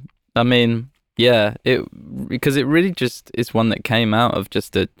 Absolutely. I mean, yeah, because it really just is one that came out of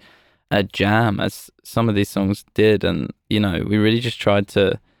just a jam, as some of these songs did, and you know, we really just tried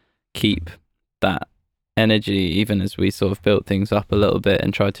to keep that energy even as we sort of built things up a little bit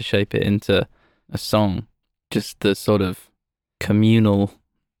and tried to shape it into a song. Just the sort of communal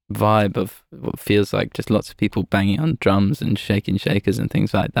vibe of what feels like just lots of people banging on drums and shaking shakers and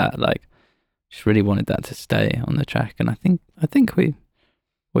things like that. Like, just really wanted that to stay on the track, and I think we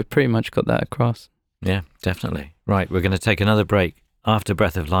pretty much got that across. Yeah, definitely. Right, we're going to take another break. After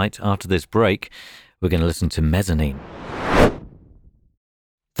Breath of Light, after this break, we're going to listen to Mezzanine.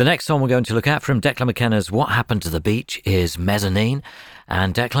 The next song we're going to look at from Declan McKenna's What Happened to the Beach is Mezzanine.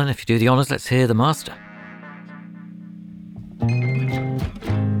 And Declan, if you do the honours, let's hear the master.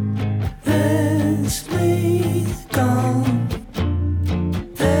 There's me gone.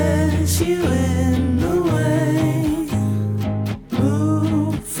 There's you in the way.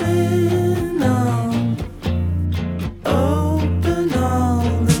 Moving on. Open all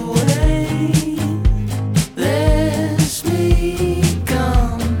the way. There's me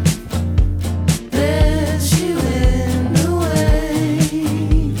gone. There's you in the way.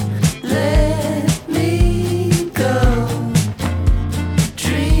 Let me go.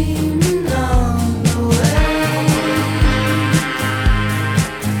 Dreaming on the way.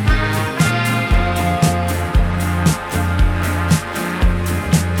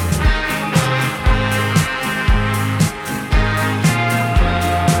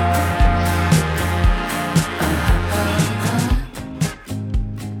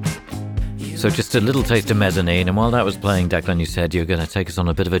 So just a little taste of Mezzanine, and while that was playing, Declan, you said you were going to take us on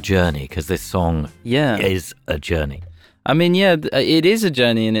a bit of a journey, because this song is a journey. I mean, yeah, it is a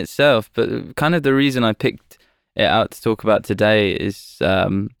journey in itself, but kind of the reason I picked it out to talk about today is a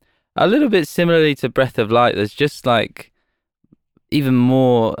little bit similarly to Breath of Light. There's just like even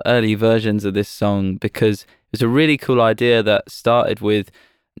more early versions of this song, because it was a really cool idea that started with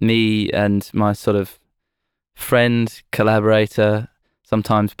me and my sort of friend, collaborator,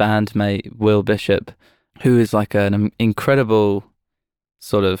 sometimes bandmate, Will Bishop, who is like an incredible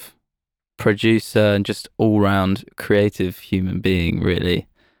sort of producer and just all-round creative human being, really.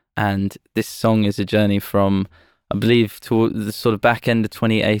 And this song is a journey from, I believe, to the sort of back end of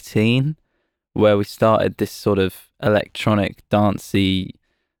 2018, where we started this sort of electronic dancey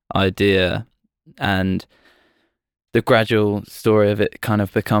idea, and the gradual story of it kind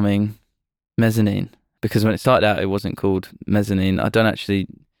of becoming Mezzanine. Because when it started out, it wasn't called Mezzanine.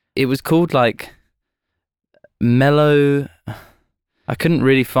 It was called like Mellow. I couldn't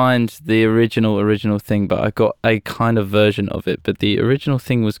really find the original thing, but I got a kind of version of it. But the original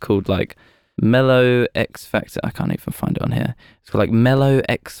thing was called like Mellow X Factor. I can't even find it on here. It's called like Mellow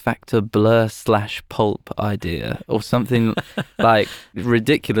X Factor Blur / Pulp Idea or something like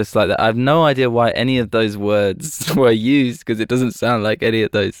ridiculous like that. I have no idea why any of those words were used because it doesn't sound like any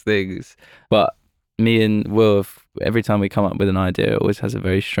of those things. But me and Will, every time we come up with an idea, it always has a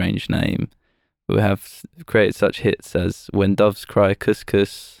very strange name. We have created such hits as When Doves Cry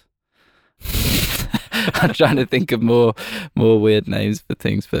Couscous. I'm trying to think of more weird names for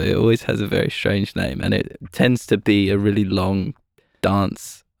things, but it always has a very strange name, and it tends to be a really long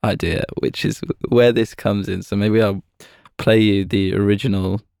dance idea, which is where this comes in. So maybe I'll play you the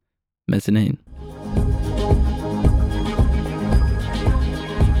original Mezzanine.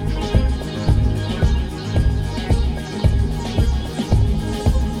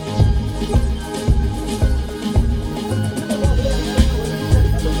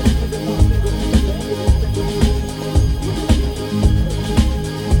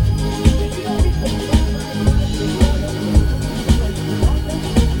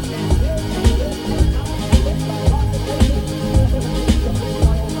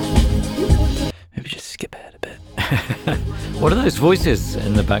 What are those voices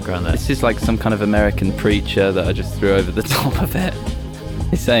in the background there? This is like some kind of American preacher that I just threw over the top of it.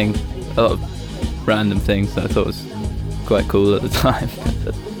 He's saying a lot of random things that I thought was quite cool at the time.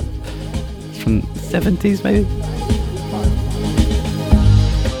 It's from the 70s maybe?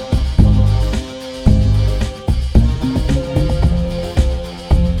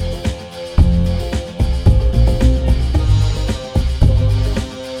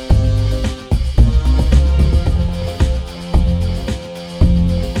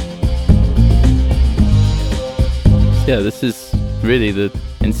 Yeah, this is really the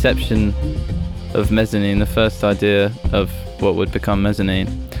inception of Mezzanine, the first idea of what would become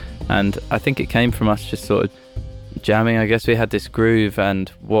Mezzanine. And I think it came from us just sort of jamming. I guess we had this groove, and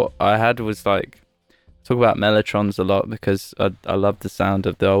what I had was like, talk about Mellotrons a lot because I love the sound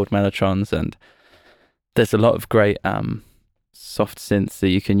of the old Mellotrons, and there's a lot of great soft synths that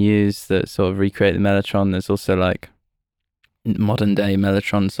you can use that sort of recreate the Mellotron. There's also like modern day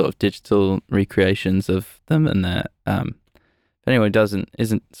Mellotron sort of digital recreations of them, and they're if anyone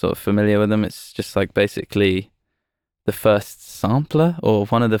isn't sort of familiar with them, it's just like basically the first sampler or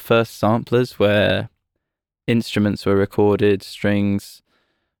one of the first samplers where instruments were recorded, strings,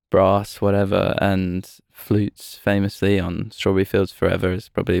 brass, whatever, and flutes famously on Strawberry Fields Forever is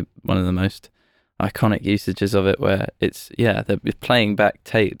probably one of the most iconic usages of it, where they're playing back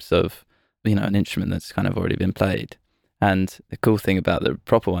tapes of, an instrument that's kind of already been played. And the cool thing about the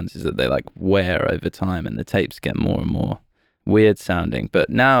proper ones is that they like wear over time and the tapes get more and more weird sounding. But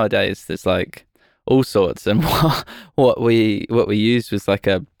nowadays there's like all sorts, and what we used was like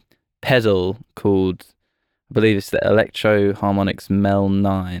a pedal called, I believe it's the Electro Harmonix Mel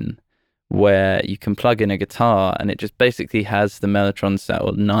 9, where you can plug in a guitar and it just basically has the Mellotron sound,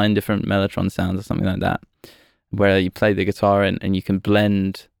 or 9 different Mellotron sounds or something like that, where you play the guitar in and you can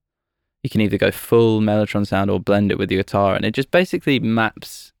blend. You can either go full Mellotron sound or blend it with your guitar, and it just basically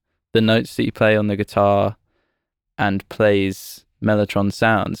maps the notes that you play on the guitar and plays Mellotron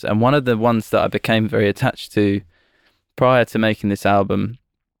sounds. And one of the ones that I became very attached to prior to making this album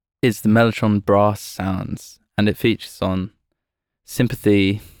is the Mellotron brass sounds, and it features on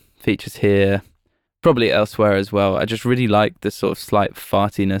Sympathy, features here, probably elsewhere as well. I just really like the sort of slight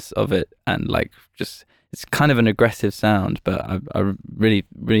fartiness of it, and like just... it's kind of an aggressive sound, but I really,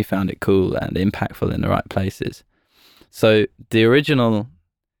 really found it cool and impactful in the right places. So the original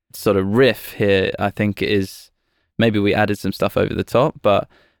sort of riff here, I think, is maybe we added some stuff over the top, but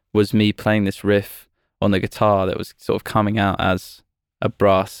was me playing this riff on the guitar that was sort of coming out as a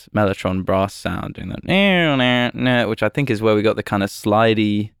Mellotron brass sound, doing that, which I think is where we got the kind of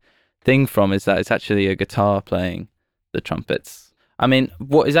slidey thing from, is that it's actually a guitar playing the trumpets. I mean,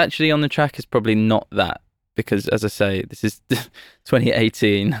 what is actually on the track is probably not that, because, as I say, this is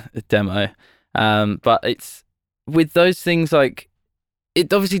 2018 demo. But it's with those things, like,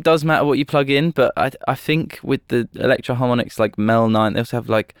 it obviously does matter what you plug in, but I think with the Electro Harmonix, like Mel 9, they also have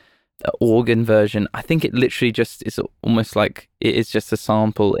like an organ version. I think it literally just is almost like it is just a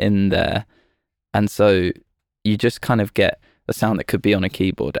sample in there. And so you just kind of get a sound that could be on a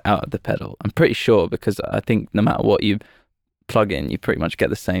keyboard out of the pedal. I'm pretty sure, because I think no matter what you plug in, you pretty much get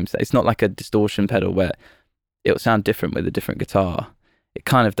the same. It's not like a distortion pedal where it'll sound different with a different guitar. It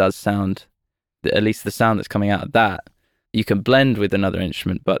kind of does sound, at least the sound that's coming out of that, you can blend with another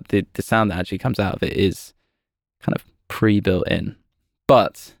instrument, but the sound that actually comes out of it is kind of pre-built in.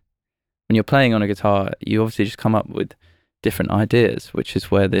 But when you're playing on a guitar, you obviously just come up with different ideas, which is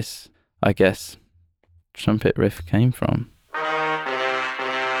where this, I guess, trumpet riff came from.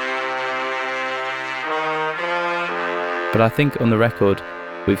 But I think on the record,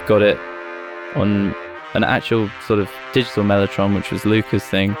 we've got it on an actual sort of digital mellotron, which was Luca's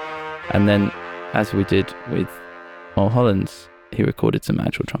thing. And then, as we did with Mulholland's, he recorded some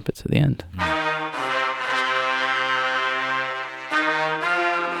actual trumpets at the end.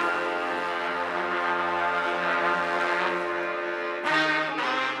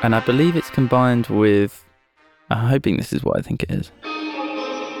 And I believe it's combined with... I'm hoping this is what I think it is.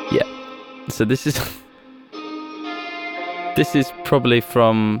 Yeah. So this is... This is probably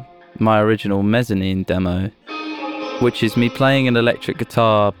from my original Mezzanine demo, which is me playing an electric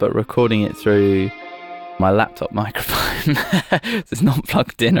guitar but recording it through my laptop microphone. It's not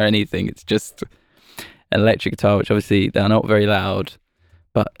plugged in or anything. It's just an electric guitar, which obviously they're not very loud,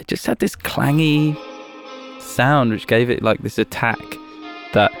 but it just had this clangy sound which gave it like this attack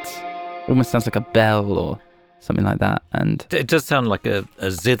that almost sounds like a bell or something like that. And it does sound like a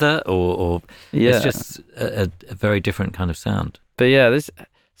zither or yeah, it's just a very different kind of sound. But yeah, there's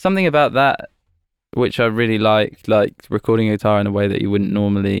something about that which I really like recording a guitar in a way that you wouldn't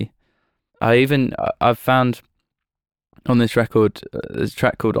normally. I've found on this record, there's a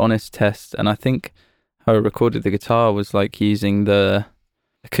track called Honest Test, and I think how I recorded the guitar was like using the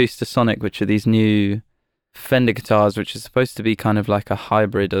Acoustasonic, which are these new Fender guitars, which is supposed to be kind of like a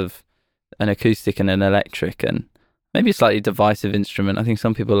hybrid of an acoustic and an electric, and maybe a slightly divisive instrument. I think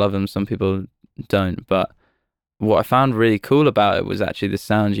some people love them, some people don't. But what I found really cool about it was actually the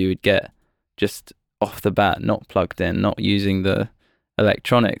sound you would get just off the bat, not plugged in, not using the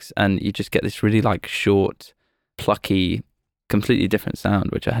electronics, and you just get this really like short, plucky, completely different sound,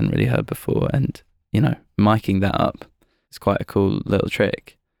 which I hadn't really heard before. And, you know, miking that up is quite a cool little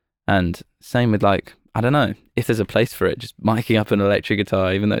trick. And same with like, I don't know, if there's a place for it, just miking up an electric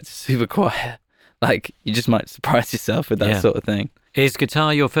guitar, even though it's super quiet, like you just might surprise yourself with that sort of thing. Is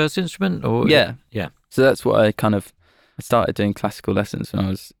guitar your first instrument? Or Yeah. So that's what I started doing classical lessons when I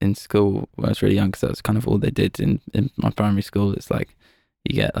was in school, when I was really young, because that was kind of all they did in my primary school. It's like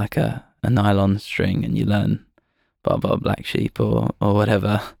you get like a nylon string and you learn Bar Bar Black Sheep or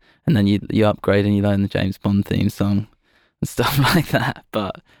whatever, and then you upgrade and you learn the James Bond theme song and stuff like that.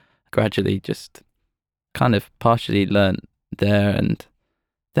 But gradually just kind of partially learnt there, and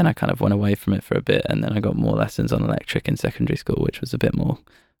then I kind of went away from it for a bit, and then I got more lessons on electric in secondary school, which was a bit more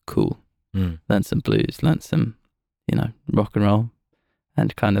cool. Learned some blues, learned some, you know, rock and roll,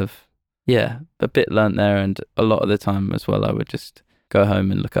 and kind of, yeah, a bit learnt there. And a lot of the time as well, I would just go home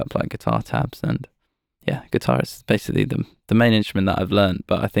and look up like guitar tabs, and yeah, guitar is basically the main instrument that I've learnt.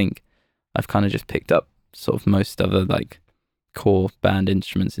 But I think I've kind of just picked up sort of most other like core band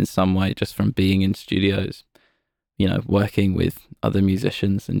instruments in some way, just from being in studios, you know, working with other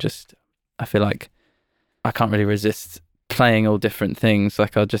musicians, and just, I feel like I can't really resist playing all different things.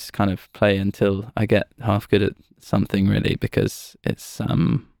 Like I'll just kind of play until I get half good at something, really, because it's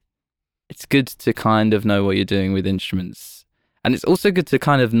good to kind of know what you're doing with instruments, and it's also good to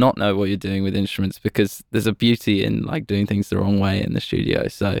kind of not know what you're doing with instruments, because there's a beauty in like doing things the wrong way in the studio.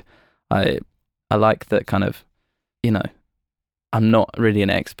 So I like that kind of, you know, I'm not really an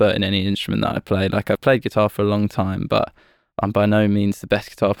expert in any instrument that I play. Like I've played guitar for a long time, but I'm by no means the best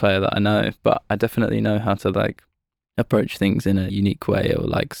guitar player that I know, but I definitely know how to like approach things in a unique way, or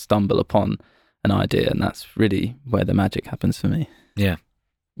like stumble upon an idea, and that's really where the magic happens for me. Yeah.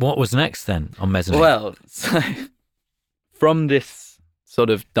 What was next then on Mezzanine? Well, so from this sort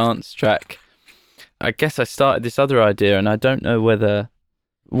of dance track, I guess I started this other idea, and I don't know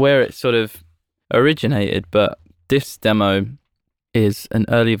where it sort of originated, but this demo is an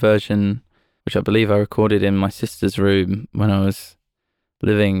early version, which I believe I recorded in my sister's room when I was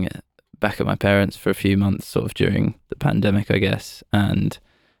living back at my parents for a few months, sort of during the pandemic, I guess. And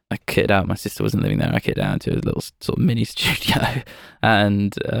I kitted out, my sister wasn't living there, I kitted out into a little sort of mini studio,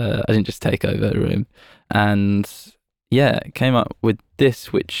 and I didn't just take over the room. And yeah, came up with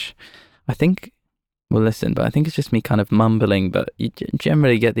this, which I think, well, listen, but I think it's just me kind of mumbling, but you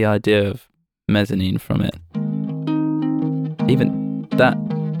generally get the idea of Mezzanine from it. Even that,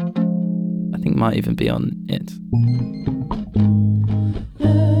 I think, might even be on it.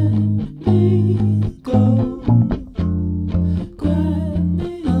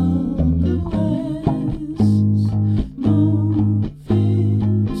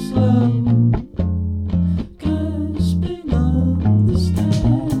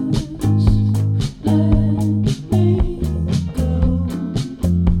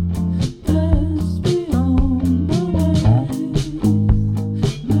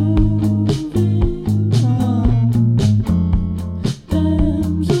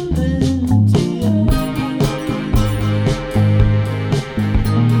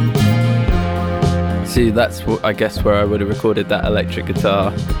 2, that's I guess where I would have recorded that electric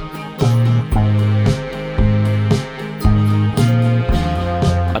guitar.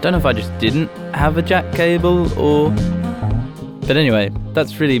 I don't know if I just didn't have a jack cable or... But anyway,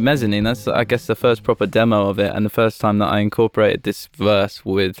 that's really Mezzanine. That's, I guess, the first proper demo of it, and the first time that I incorporated this verse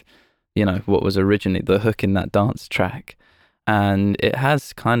with, you know, what was originally the hook in that dance track. And it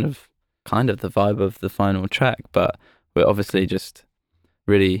has kind of the vibe of the final track, but we obviously just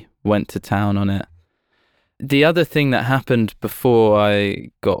really went to town on it. The other thing that happened before I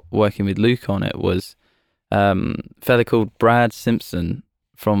got working with Luke on it was a fella called Brad Simpson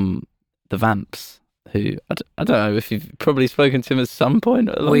from the Vamps, who I don't know if you've probably spoken to him at some point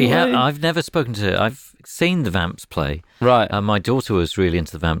along the way. I've never spoken to. I've seen the Vamps play. Right. My daughter was really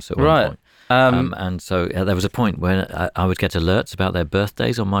into the Vamps at one point. And so there was a point when I would get alerts about their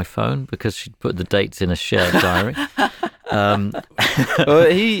birthdays on my phone because she'd put the dates in a shared diary. Well,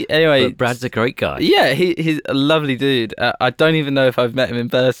 anyway. Brad's a great guy. Yeah, he's a lovely dude. I don't even know if I've met him in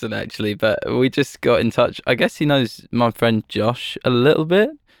person actually, but we just got in touch. I guess he knows my friend Josh a little bit,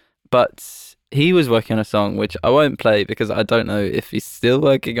 but he was working on a song which I won't play because I don't know if he's still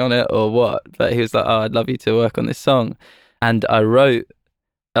working on it or what. But he was like, "Oh, I'd love you to work on this song," and I wrote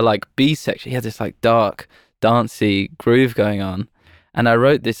a like B section. He had this like dark, dancey groove going on, and I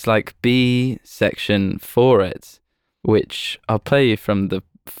wrote this like B section for it, which I'll play you from the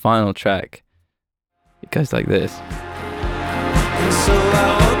final track. It goes like this. And so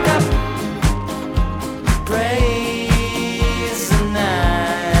I woke up, praise the night.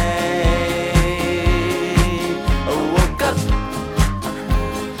 I woke up,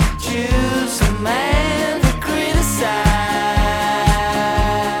 choose a man to criticize.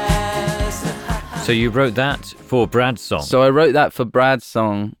 So you wrote that for Brad's song. So I wrote that for Brad's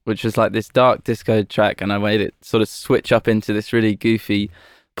song, which was like this dark disco track, and I made it sort of switch up into this really goofy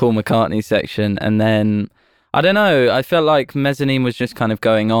Paul McCartney section. And then, I don't know, I felt like Mezzanine was just kind of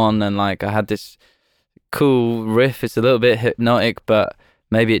going on, and like I had this cool riff. It's a little bit hypnotic, but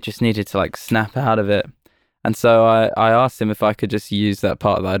maybe it just needed to like snap out of it. And so I asked him if I could just use that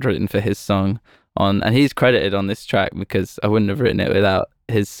part that I'd written for his song on, and he's credited on this track because I wouldn't have written it without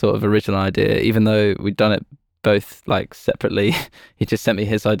his sort of original idea, even though we'd done it both like separately. He just sent me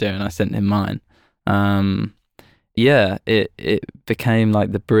his idea and I sent him mine. Yeah, it became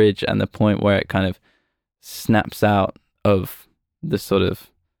like the bridge and the point where it kind of snaps out of the sort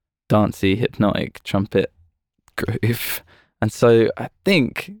of dancey, hypnotic trumpet groove. And so I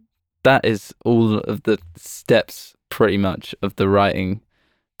think that is all of the steps pretty much of the writing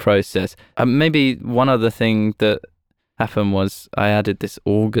process. Maybe one other thing that happened was I added this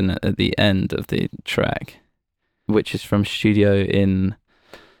organ at the end of the track, which is from studio in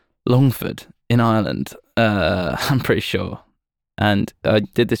Longford in Ireland, I'm pretty sure. And I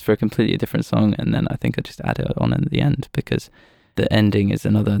did this for a completely different song, and then I think I just added it on at the end because the ending is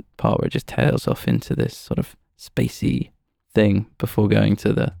another part where it just tails off into this sort of spacey thing before going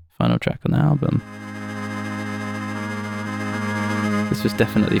to the final track on the album. This was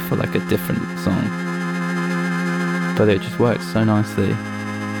definitely for like a different song, but it just works so nicely.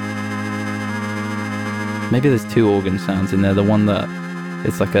 Maybe there's two organ sounds in there. The one that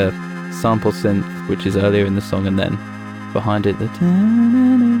it's like a sample synth, which is earlier in the song, and then behind it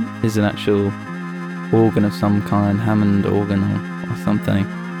is an actual organ of some kind, Hammond organ or something.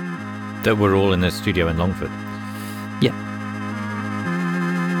 That were all in the studio in Longford. Yeah.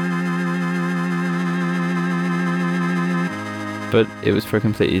 But it was for a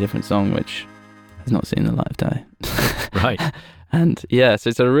completely different song, which has not seen the light of day. Right. And yeah, so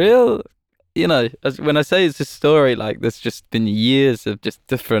it's a real, you know, when I say it's a story, like there's just been years of just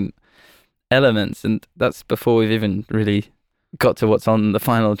different elements, and that's before we've even really got to what's on the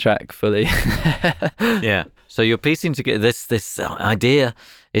final track fully. Yeah. So you're piecing together this idea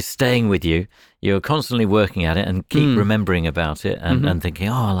is staying with you. You're constantly working at it and keep remembering about it and thinking,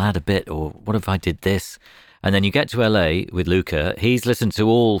 oh, I'll add a bit, or what if I did this? And then you get to LA with Luca. He's listened to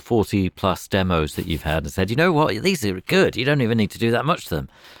all 40 plus demos that you've had and said, you know what, these are good. You don't even need to do that much to them.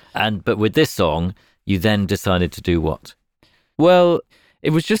 But with this song, you then decided to do what? Well, it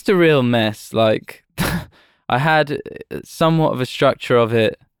was just a real mess. Like I had somewhat of a structure of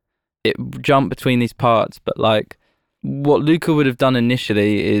it. It jumped between these parts, but like what Luca would have done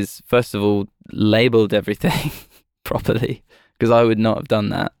initially is, first of all, labeled everything properly, because I would not have done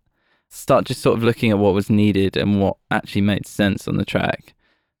that. Start just sort of looking at what was needed and what actually made sense on the track.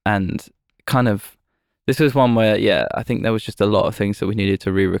 And kind of, this was one where, yeah, I think there was just a lot of things that we needed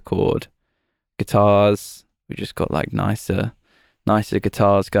to re-record. Guitars, we just got like nicer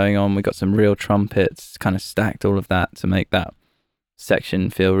guitars going on. We got some real trumpets, kind of stacked all of that to make that section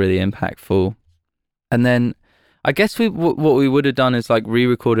feel really impactful. And then I guess what we would have done is like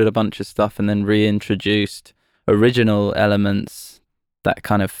re-recorded a bunch of stuff and then reintroduced original elements that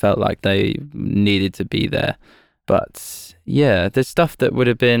kind of felt like they needed to be there. But yeah, there's stuff that would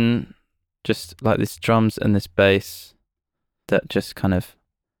have been just like this drums and this bass that just kind of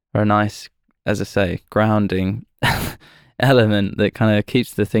are a nice, as I say, grounding element that kind of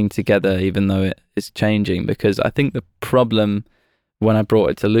keeps the thing together even though it is changing. Because I think the problem when I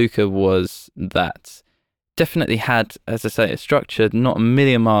brought it to Luca was that definitely had, as I say, a structure not a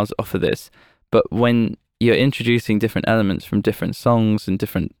million miles off of this, but when you're introducing different elements from different songs and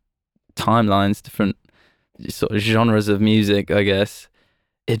different timelines, different sort of genres of music, I guess,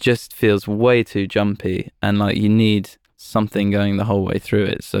 it just feels way too jumpy and like you need something going the whole way through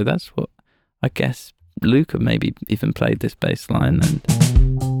it. So that's what I guess Luca maybe even played this bass line. And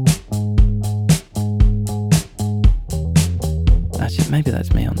actually, maybe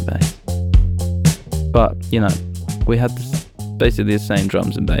that's me on the bass. But, you know, we had basically the same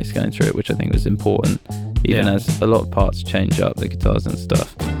drums and bass going through it, which I think was important, even as a lot of parts change up, the guitars and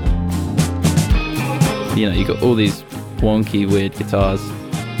stuff. You know, you got all these wonky, weird guitars,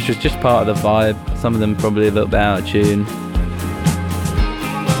 which was just part of the vibe. Some of them probably a little bit out of tune.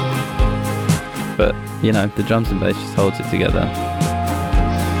 But, you know, the drums and bass just holds it together.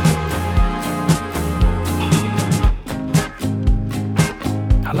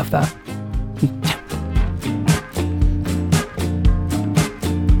 I love that.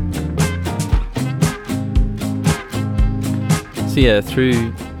 So yeah,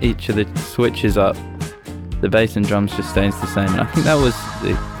 through each of the switches up, the bass and drums just stays the same. And I think that was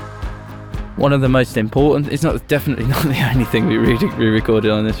one of the most important. It's definitely not the only thing we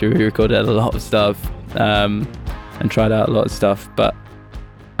re-recorded on this. We re-recorded a lot of stuff and tried out a lot of stuff. But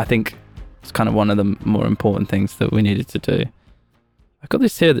I think it's kind of one of the more important things that we needed to do. I've got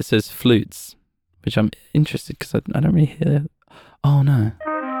this here that says flutes, which I'm interested because I don't really hear that. Oh no.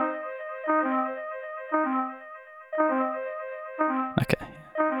 Okay,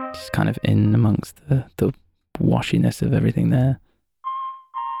 just kind of in amongst the washiness of everything there.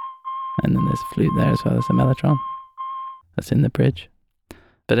 And then there's a flute there as well as a mellotron. That's in the bridge.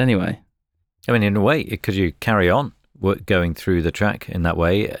 But anyway. I mean, in a way, could you carry on going through the track in that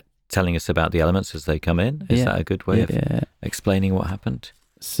way, telling us about the elements as they come in? Is that a good way of explaining what happened?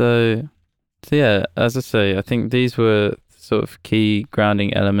 So yeah, as I say, I think these were sort of key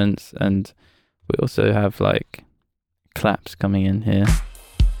grounding elements, and we also have like claps coming in here.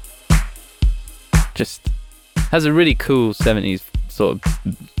 Just has a really cool 70s sort of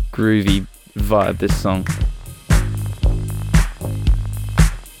groovy vibe, this song.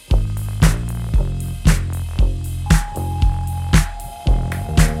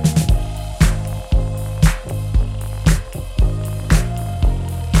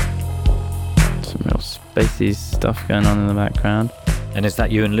 Some real spacey stuff going on in the background. And is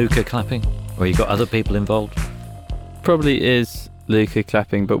that you and Luca clapping? Or you got other people involved? Probably is Luca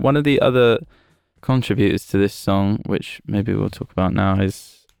clapping, but one of the other contributors to this song, which maybe we'll talk about now,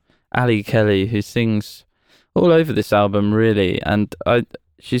 is Ali Kelly, who sings all over this album, really. And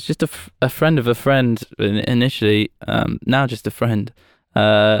she's just a friend of a friend initially, now just a friend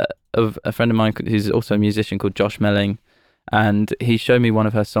of a friend of mine who's also a musician called Josh Melling. And he showed me one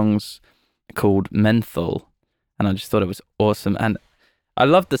of her songs called Menthol, and I just thought it was awesome. And I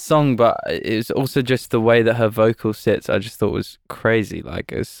loved the song, but it was also just the way that her vocal sits, I just thought was crazy.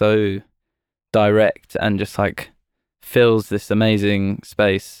 Like, it was so direct and just like fills this amazing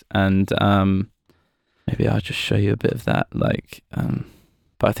space. And maybe I'll just show you a bit of that. Like,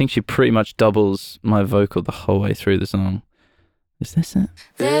 but I think she pretty much doubles my vocal the whole way through the song. Is this it?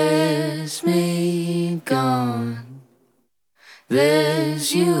 There's me gone,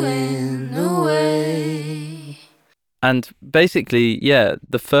 there's you in the way. And basically, yeah,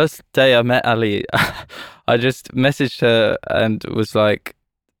 the first day I met Ali, I just messaged her and was like,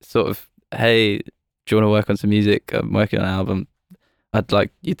 sort of, hey, do you want to work on some music? I'm working on an album. I'd like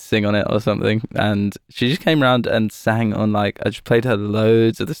you to sing on it or something. And she just came around and sang on, like, I just played her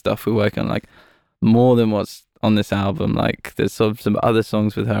loads of the stuff we're working on, like more than what's on this album. Like, there's sort of some other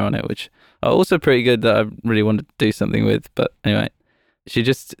songs with her on it, which are also pretty good that I really wanted to do something with. But anyway,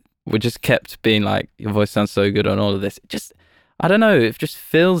 we just kept being like, your voice sounds so good on all of this. It just, I don't know, it just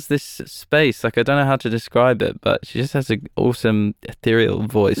fills this space. Like, I don't know how to describe it, but she just has an awesome ethereal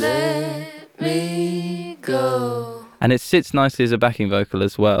voice. Let me go. And it sits nicely as a backing vocal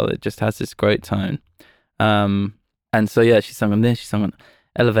as well. It just has this great tone. And so, yeah, she sung on this, she sung on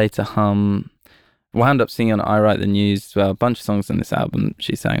Elevator Hum, wound up singing on I Write the News as well. A bunch of songs on this album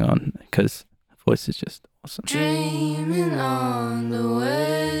she sang on because her voice is just Awesome. Dreaming on the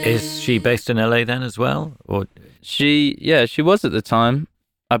way. Is she based in LA then as well? Or She was at the time.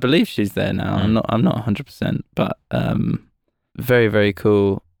 I believe she's there now. I'm not 100%, but very, very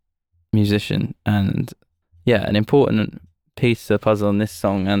cool musician, and yeah, an important piece of the puzzle on this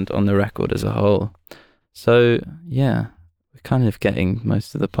song and on the record as a whole. So yeah, we're kind of getting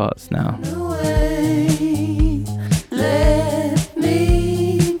most of the parts now. Away, let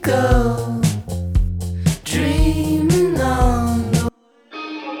me go. Dreaming on the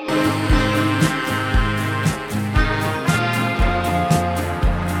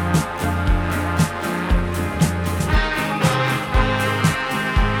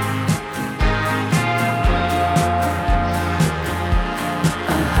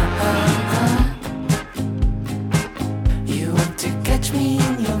You want to catch me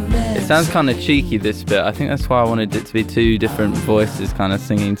in your mess. It sounds kind of cheeky, this bit. I think that's why I wanted it to be two different voices kind of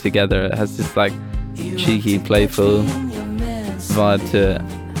singing together. It has this like cheeky, playful vibe to it.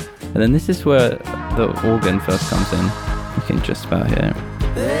 And then this is where the organ first comes in. You can just about hear it.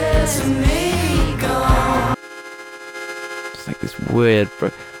 There's me gone. It's like this weird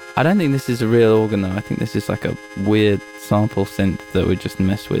I don't think this is a real organ though. I think this is like a weird sample synth that we just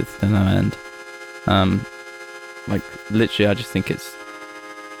mess with to no end. Like literally I just think it's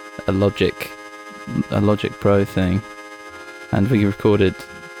a Logic Pro thing. And we recorded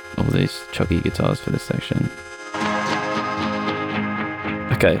all these chuggy guitars for this section.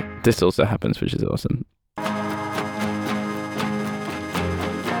 Okay, this also happens, which is awesome.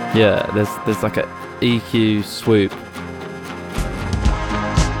 Yeah, there's like a EQ swoop.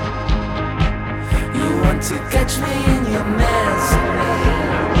 You want to catch me in your mess.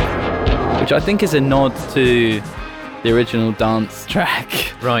 Which I think is a nod to the original dance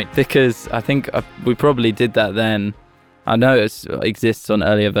track. right. Because I think we probably did that then. I know it exists on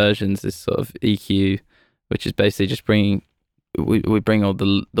earlier versions, this sort of EQ, which is basically just bringing, we bring all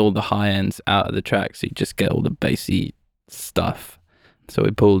the high ends out of the track, so you just get all the bassy stuff. So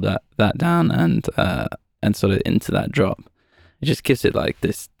we pull that down and sort of into that drop. It just gives it like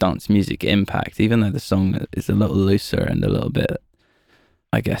this dance music impact, even though the song is a little looser and a little bit,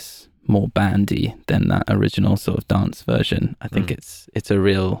 I guess, more bandy than that original sort of dance version. I think it's a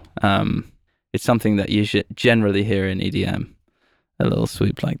real, it's something that you should generally hear in EDM, a little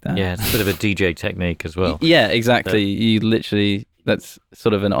swoop like that. Yeah, it's a bit of a DJ technique as well. Yeah, exactly. You literally, that's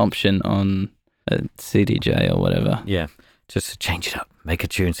sort of an option on a CDJ or whatever. Yeah, just to change it up, make a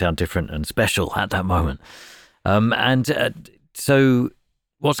tune sound different and special at that moment. So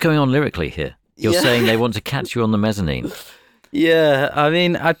what's going on lyrically here? You're saying they want to catch you on the mezzanine. Yeah, I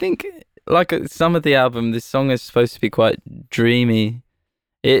mean, I think like some of the album, this song is supposed to be quite dreamy.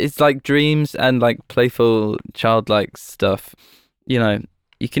 It's like dreams and like playful, childlike stuff. You know,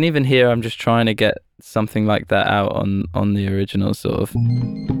 you can even hear I'm just trying to get something like that out on the original sort of.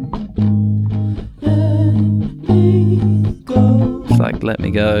 It's like Let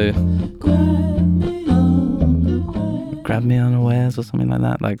Me Go, Grab Me unawares or something like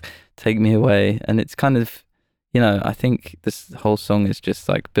that, like Take Me Away. And it's kind of, you know, I think this whole song is just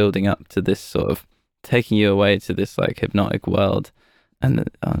like building up to this sort of taking you away to this like hypnotic world. And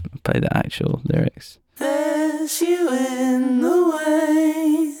I'll play the actual lyrics. There's you in the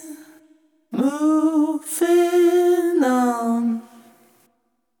way, moving on,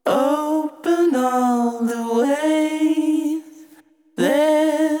 open all the way.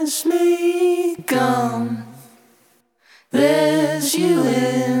 There's me gone, there's you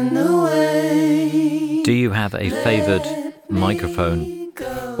in the way. Do you have a favoured microphone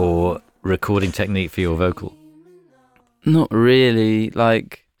or recording technique for your vocal? Not really.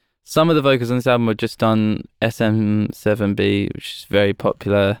 Like, some of the vocals on this album were just done SM7B, which is very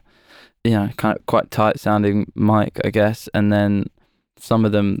popular, you know, kind of quite tight sounding mic, I guess. And then some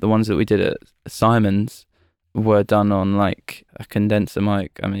of them, the ones that we did at Simon's, were done on like a condenser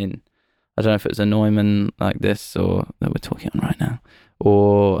mic. I mean, I don't know if it was a Neumann like this or that we're talking on right now,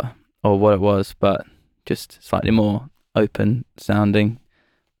 or what it was, but just slightly more open sounding,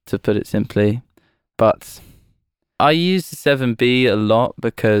 to put it simply. But I use the 7B a lot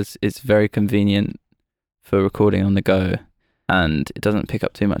because it's very convenient for recording on the go and it doesn't pick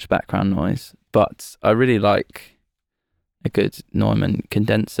up too much background noise. But I really like a good Neumann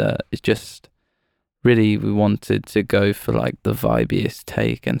condenser. It's just really, we wanted to go for like the vibiest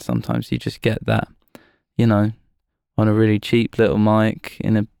take, and sometimes you just get that, you know, on a really cheap little mic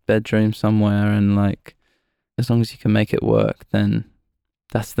in a bedroom somewhere, and like as long as you can make it work, then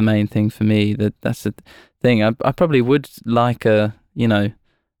that's the main thing for me. That's the thing. I probably would like a, you know,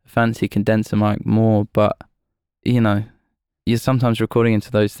 fancy condenser mic more, but, you know, you're sometimes recording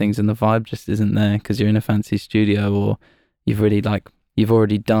into those things and the vibe just isn't there because you're in a fancy studio, or you've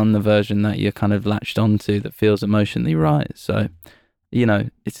already done the version that you're kind of latched onto that feels emotionally right. So,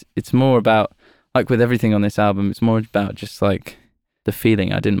 it's more about, like with everything on this album, it's more about just like the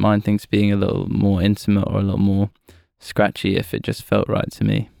feeling. I didn't mind things being a little more intimate or a little more scratchy if it just felt right to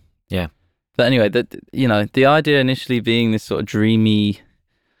me. Yeah. But anyway, the idea initially being this sort of dreamy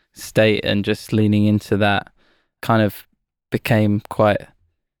state and just leaning into that kind of became quite,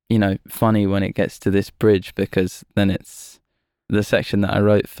 funny when it gets to this bridge, because then it's the section that I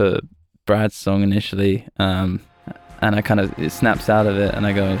wrote for Brad's song initially, and it snaps out of it and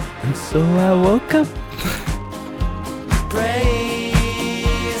I go, and so I woke up.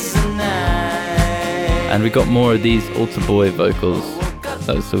 And we got more of these altar boy vocals that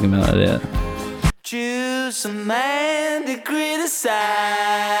I was talking about earlier. Choose a man to criticize.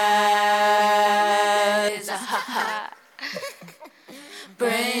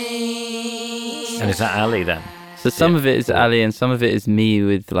 And is that Ali then? So some of it is Ali and some of it is me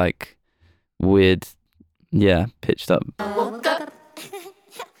with like weird, pitched up.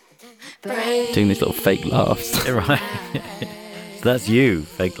 Doing these little fake laughs. Right. So that's you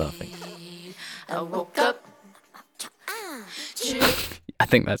fake laughing. I woke up. I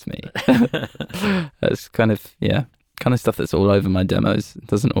think that's me. That's kind of stuff that's all over my demos. It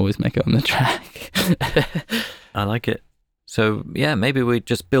doesn't always make it on the track. I like it. So, maybe we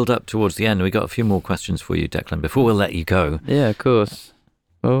just build up towards the end. We got a few more questions for you, Declan, before we'll let you go. Yeah, of course.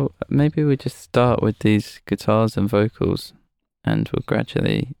 Well, maybe we just start with these guitars and vocals, and we'll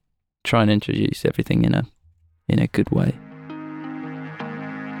gradually try and introduce everything in a good way.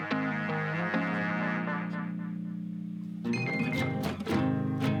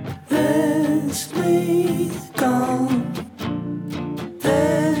 There's me gone.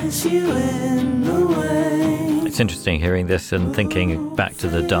 There's you in the way. It's interesting hearing this and thinking back to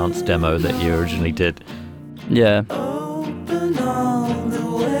the dance demo that you originally did. Yeah. Open all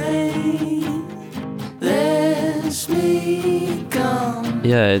the way. There's me gone.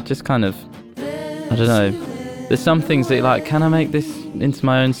 Yeah, it just kind of, I don't know. There's some things that like, can I make this into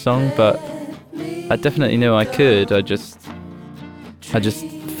my own song? But I definitely knew I could. I just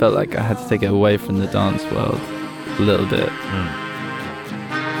felt like I had to take it away from the dance world a little bit.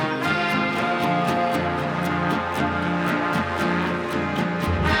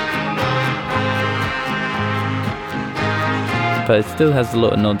 But it still has a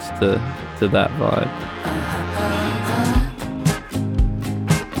lot of nods to that vibe.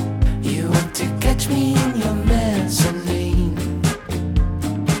 You want to catch me in your mezzanine.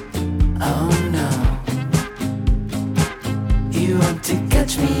 Oh no. You want to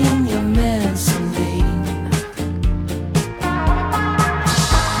catch me in your mezzanine.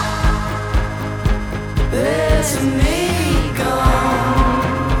 There's me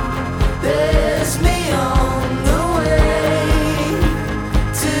gone. There's me on the way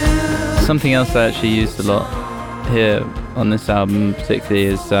to. Something else I actually used a lot here on this album particularly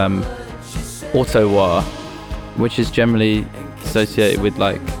is auto-wah, which is generally associated with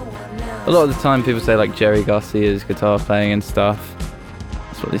like, a lot of the time people say like Jerry Garcia's guitar playing and stuff.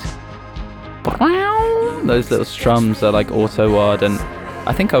 That's what those little strums are like auto-wah'd, and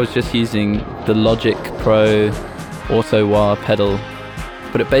I think I was just using the Logic Pro auto-wah pedal,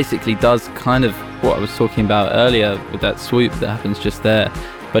 but it basically does kind of what I was talking about earlier with that swoop that happens just there,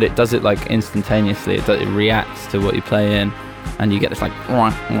 but it does it like instantaneously. It reacts to what you play in, and you get this like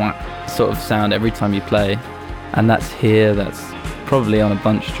sort of sound every time you play, and that's probably on a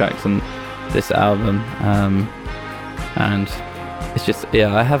bunch of tracks on this album, and it's just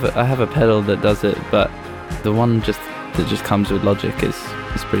I have a pedal that does it, but the one that just comes with Logic is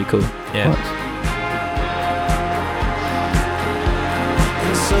pretty cool. Yeah.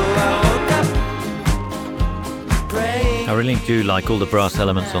 I really do like all the brass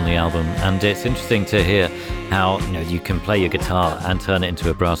elements on the album, and it's interesting to hear how you can play your guitar and turn it into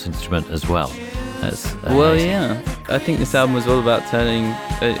a brass instrument as well. Well, yeah. I think this album was all about turning.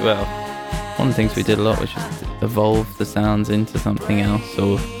 One of the things we did a lot was just evolve the sounds into something else,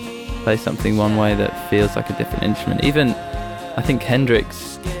 or play something one way that feels like a different instrument. Even I think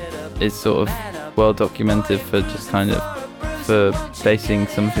Hendrix is sort of well documented for just kind of for basing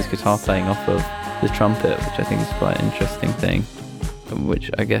some of his guitar playing off of the trumpet, which I think is quite an interesting thing, which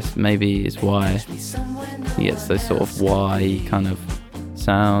I guess maybe is why he gets those sort of why kind of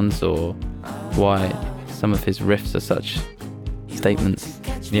sounds, or why some of his riffs are such statements.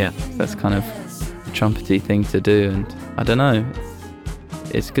 Yeah, that's kind of a trumpety thing to do, and I don't know,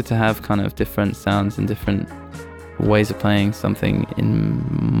 it's good to have kind of different sounds and different ways of playing something in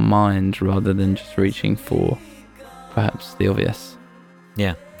mind, rather than just reaching for perhaps the obvious.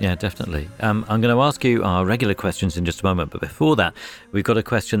 Yeah, definitely. I'm going to ask you our regular questions in just a moment, but before that, we've got a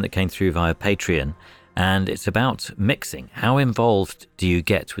question that came through via Patreon, and it's about mixing. How involved do you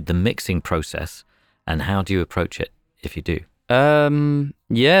get with the mixing process, and how do you approach it if you do?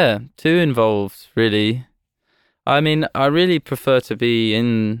 Yeah, too involved, really. I mean, I really prefer to be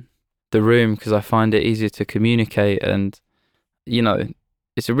in the room because I find it easier to communicate, and, you know,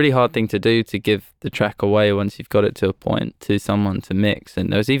 it's a really hard thing to do, to give the track away once you've got it to a point to someone to mix. And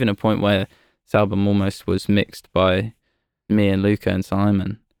there was even a point where this album almost was mixed by me and Luca and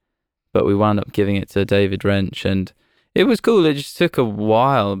Simon, but we wound up giving it to David Wrench, and it was cool. It just took a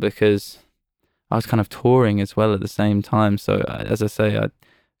while because I was kind of touring as well at the same time. So as I say,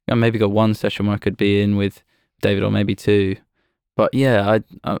 I maybe got one session where I could be in with David, or maybe two. But yeah,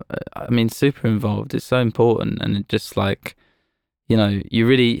 I mean, super involved. It's so important, and it just like, you know,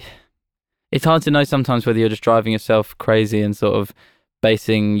 it's hard to know sometimes whether you're just driving yourself crazy and sort of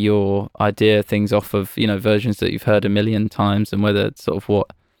basing your idea things off of, you know, versions that you've heard a million times, and whether sort of what,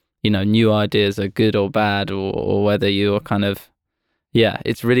 you know, new ideas are good or bad, or whether you're kind of, yeah,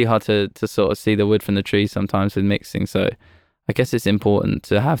 it's really hard to sort of see the wood from the tree sometimes with mixing. So I guess it's important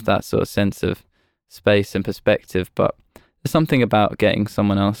to have that sort of sense of space and perspective, but there's something about getting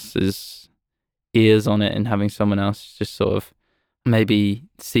someone else's ears on it and having someone else just sort of maybe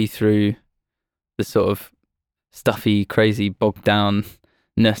see through the sort of stuffy, crazy, bogged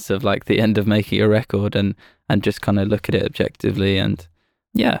downness of like the end of making a record, and just kind of look at it objectively. And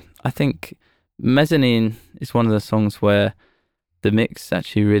yeah, I think Mezzanine is one of the songs where the mix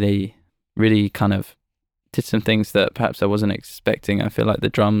actually really, really kind of did some things that perhaps I wasn't expecting. I feel like the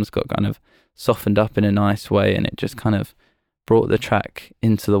drums got kind of softened up in a nice way, and it just kind of brought the track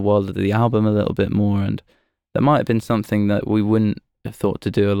into the world of the album a little bit more. And that might have been something that we wouldn't have thought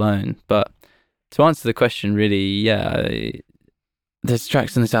to do alone. But to answer the question, really, yeah, there's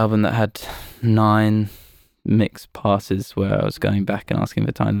tracks on this album that had 9 mix passes where I was going back and asking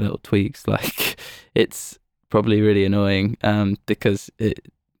for tiny little tweaks. Like, it's probably really annoying, because it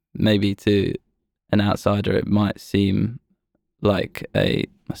maybe to an outsider it might seem like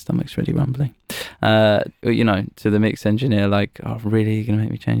my stomach's really rumbling. You know, to the mix engineer, like, oh, really, you're gonna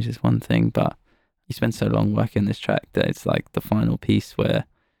make me change this one thing? But you spend so long working this track that it's like the final piece where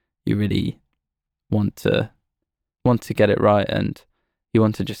you really want to get it right, and you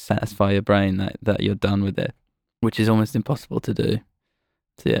want to just satisfy your brain that you're done with it, which is almost impossible to do.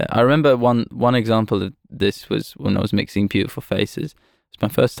 So yeah, I remember one example of this was when I was mixing Beautiful Faces. It's my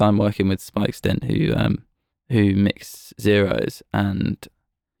first time working with Spike Stent, who mixed Zeros, and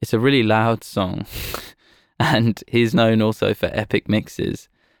it's a really loud song, and he's known also for epic mixes,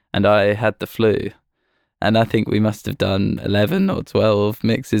 and I had the flu, and I think we must have done 11 or 12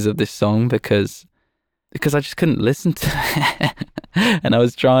 mixes of this song because I just couldn't listen to it. And I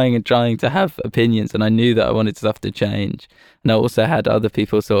was trying to have opinions, and I knew that I wanted stuff to change. And I also had other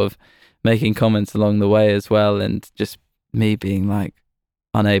people sort of making comments along the way as well, and just me being like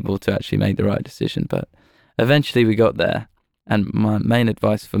unable to actually make the right decision. But eventually we got there. And my main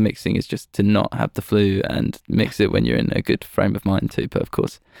advice for mixing is just to not have the flu and mix it when you're in a good frame of mind too. But of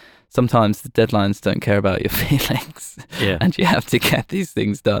course, sometimes the deadlines don't care about your feelings. Yeah. And you have to get these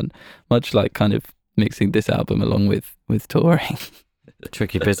things done, much like kind of mixing this album along with touring.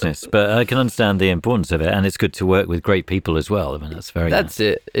 Tricky business, but I can understand the importance of it, and it's good to work with great people as well. I mean, that's nice.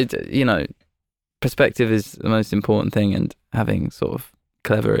 It, you know, perspective is the most important thing, and having sort of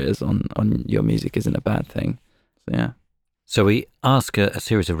clever ears on your music isn't a bad thing. So yeah. So we ask a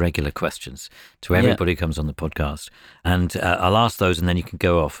series of regular questions to everybody who comes on the podcast, and I'll ask those, and then you can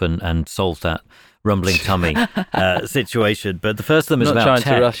go off and solve that rumbling tummy situation. But the first of them is about tech. Not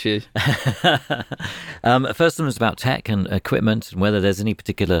trying to rush you. First of them is about tech and equipment, and whether there's any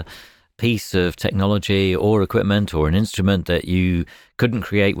particular piece of technology or equipment or an instrument that you couldn't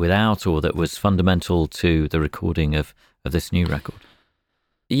create without, or that was fundamental to the recording of this new record.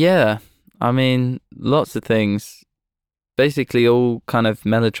 Yeah, I mean, lots of things. Basically, all kind of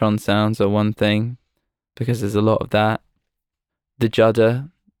Mellotron sounds are one thing, because there's a lot of that. The Judder,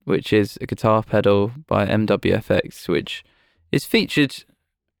 which is a guitar pedal by MWFX, which is featured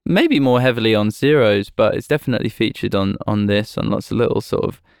maybe more heavily on Zeros, but it's definitely featured on this, on lots of little sort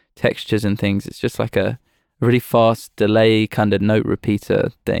of textures and things. It's just like a really fast delay kind of note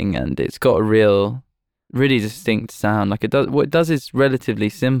repeater thing, and it's got a really distinct sound. Like what it does is relatively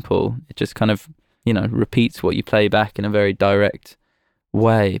simple. It just kind of, you know, repeats what you play back in a very direct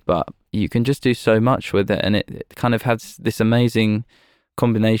way, but you can just do so much with it, and it kind of has this amazing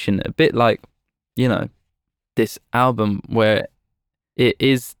combination, a bit like, you know, this album where it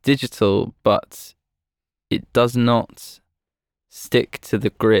is digital, but it does not stick to the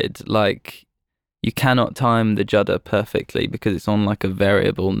grid. Like, you cannot time the judder perfectly because it's on like a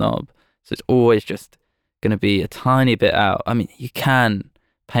variable knob. So it's always just going to be a tiny bit out. I mean, you can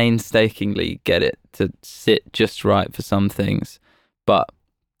painstakingly get it to sit just right for some things, but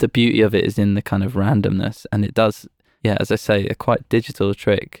the beauty of it is in the kind of randomness, and it does, yeah, as I say, a quite digital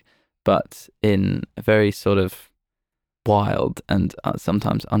trick, but in a very sort of wild and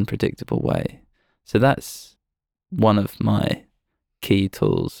sometimes unpredictable way. So that's one of my key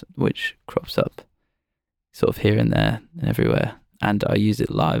tools, which crops up sort of here and there and everywhere. And I use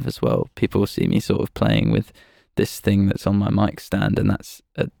it live as well. People see me sort of playing with this thing that's on my mic stand, and that's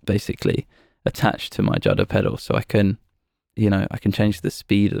basically attached to my judder pedal. So I can, I can change the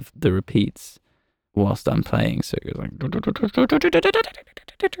speed of the repeats whilst I'm playing. So it goes like,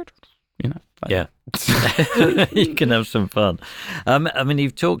 yeah. You can have some fun. I mean,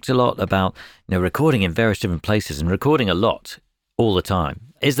 you've talked a lot about, recording in various different places and recording a lot all the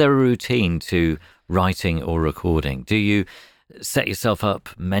time. Is there a routine to writing or recording? Do you set yourself up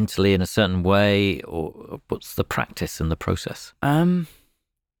mentally in a certain way, or what's the practice and the process?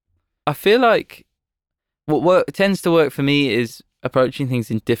 I feel like what tends to work for me is approaching things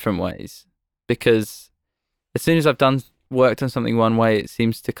in different ways, because as soon as I've worked on something one way, it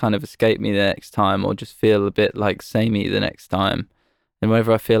seems to kind of escape me the next time, or just feel a bit like samey the next time. And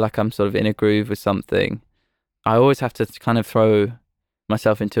whenever I feel like I'm sort of in a groove with something, I always have to kind of throw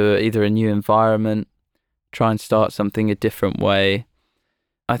myself into either a new environment, try and start something a different way.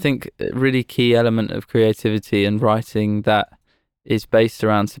 I think a really key element of creativity and writing that is based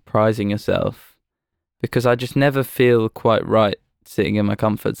around surprising yourself, because I just never feel quite right sitting in my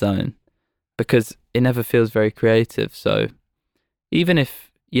comfort zone, because it never feels very creative. So even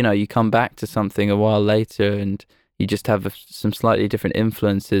if, you come back to something a while later and you just have some slightly different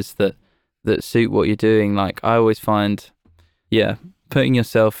influences that suit what you're doing, like I always find, putting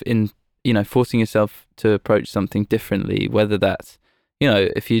yourself in, forcing yourself to approach something differently, whether that's,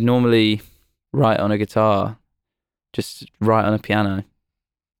 if you normally write on a guitar, just write on a piano,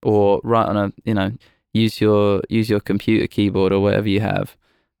 or write on a, use your computer keyboard or whatever you have,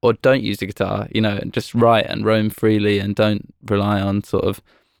 or don't use the guitar, and just write and roam freely and don't rely on sort of,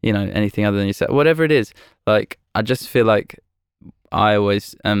 anything other than yourself, whatever it is. Like, I just feel like I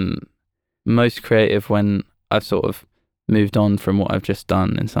always am most creative when I've sort of moved on from what I've just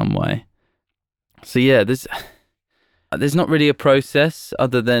done in some way. So yeah, there's not really a process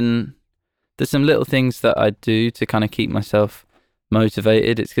other than there's some little things that I do to kind of keep myself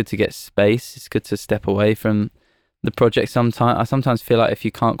motivated. It's good to get space. It's good to step away from the project. I sometimes feel like if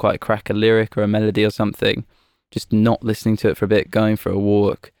you can't quite crack a lyric or a melody or something, just not listening to it for a bit, going for a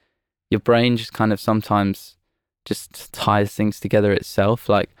walk, your brain just kind of sometimes just ties things together itself,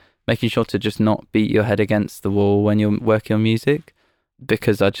 like making sure to just not beat your head against the wall when you're working on music,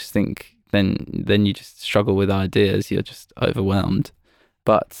 because I just think then you just struggle with ideas, you're just overwhelmed.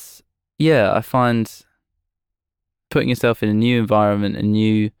 But yeah, I find putting yourself in a new environment, a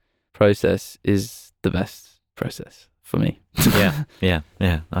new process is the best process for me. Yeah,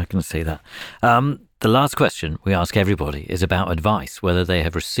 I can see that. The last question we ask everybody is about advice, whether they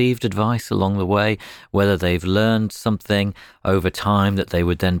have received advice along the way, whether they've learned something over time that they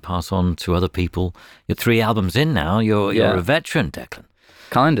would then pass on to other people. You're 3 albums in now. You're a veteran, Declan.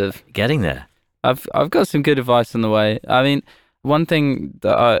 Kind of. Getting there. I've got some good advice on the way. I mean, one thing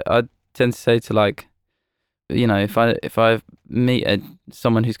that I tend to say to, like, if I meet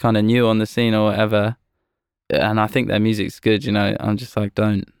someone who's kind of new on the scene or whatever, and I think their music's good, I'm just like,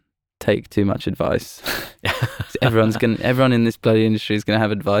 don't take too much advice. Everyone in this bloody industry is gonna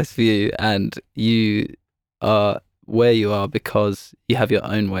have advice for you, and you are where you are because you have your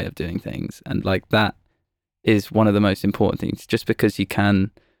own way of doing things, and like that is one of the most important things. Just because you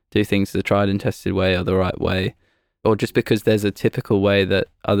can do things the tried and tested way or the right way, or just because there's a typical way that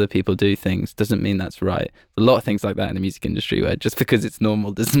other people do things, doesn't mean that's right. A lot of things like that in the music industry, where just because it's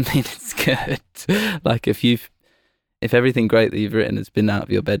normal doesn't mean it's good. Like if everything great that you've written has been out of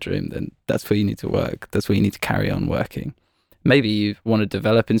your bedroom, then that's where you need to work. That's where you need to carry on working. Maybe you want to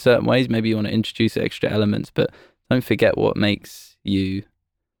develop in certain ways. Maybe you want to introduce extra elements, but don't forget what makes you,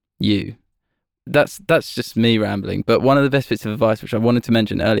 you. That's just me rambling. But one of the best bits of advice, which I wanted to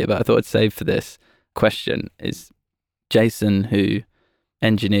mention earlier, but I thought I'd save for this question, is Jason, who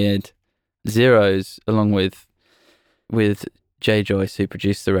engineered Zeros along with Jay Joyce, who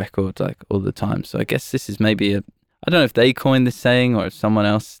produced the record like all the time. So I guess this is maybe I don't know if they coined this saying or if someone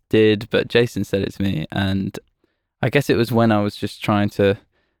else did, but Jason said it to me, and I guess it was when I was just trying to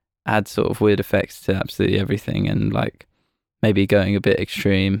add sort of weird effects to absolutely everything, and like maybe going a bit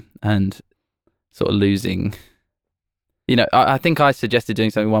extreme. And sort of losing. I think I suggested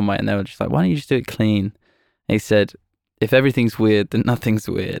doing something one way, and they were just like, "Why don't you just do it clean?" And he said, "If everything's weird, then nothing's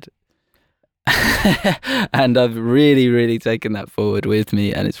weird." And I've really, really taken that forward with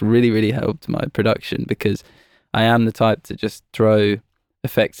me, and it's really, really helped my production, because I am the type to just throw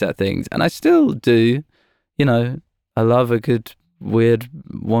effects at things, and I still do. I love a good weird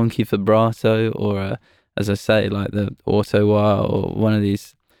wonky vibrato, or as I say, like the auto wah, or one of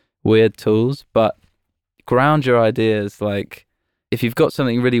these weird tools. But ground your ideas. Like, if you've got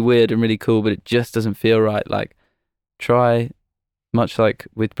something really weird and really cool, but it just doesn't feel right, like, try, much like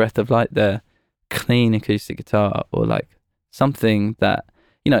with Breath of Light there, clean acoustic guitar, or like something that,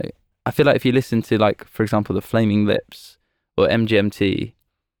 I feel like if you listen to, like, for example, the Flaming Lips or MGMT,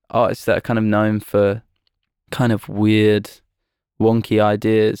 artists that are kind of known for kind of weird, wonky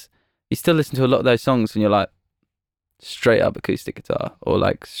ideas, you still listen to a lot of those songs and you're like, straight up acoustic guitar, or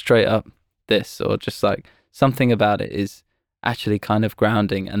like straight up this, or just like something about it is actually kind of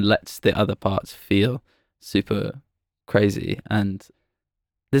grounding and lets the other parts feel super crazy. And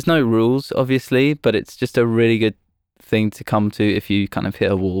there's no rules, obviously, but it's just a really good thing to come to if you kind of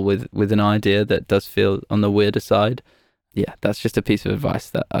hit a wall with an idea that does feel on the weirder side. Yeah, that's just a piece of advice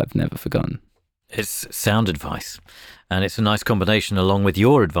that I've never forgotten. It's sound advice, and it's a nice combination along with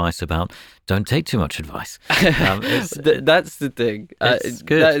your advice about don't take too much advice. That's the thing. It's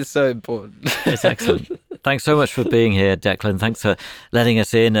good. That is so important. It's excellent. Thanks so much for being here, Declan. Thanks for letting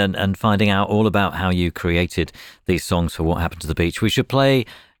us in and finding out all about how you created these songs for What Happened to the Beach. We should play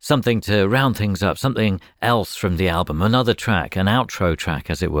something to round things up, something else from the album, another track, an outro track,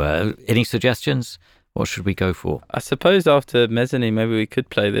 as it were. Any suggestions? What should we go for? I suppose after Mezzanine, maybe we could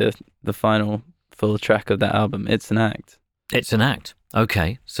play the final full track of that album, It's an Act. It's an Act.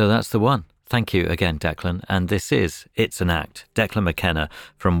 Okay, so that's the one. Thank you again, Declan. And this is It's an Act, Declan McKenna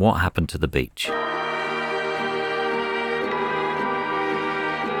from What Happened to the Beach.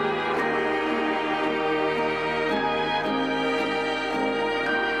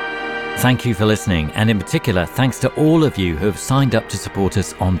 Thank you for listening, and in particular, thanks to all of you who have signed up to support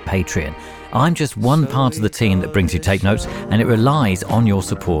us on Patreon. I'm just one part of the team that brings you Take Notes, and it relies on your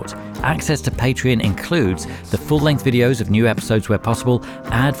support. Access to Patreon includes the full-length videos of new episodes where possible,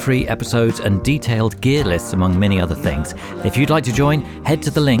 ad-free episodes, and detailed gear lists, among many other things. If you'd like to join, head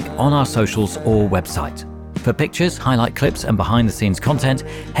to the link on our socials or website. For pictures, highlight clips, and behind-the-scenes content,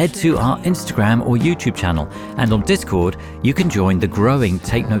 head to our Instagram or YouTube channel. And on Discord, you can join the growing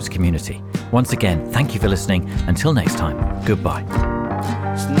Take Notes community. Once again, thank you for listening. Until next time, goodbye.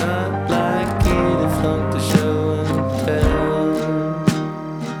 It's not like you flunked the show and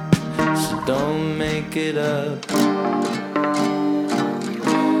tell, so don't make it up.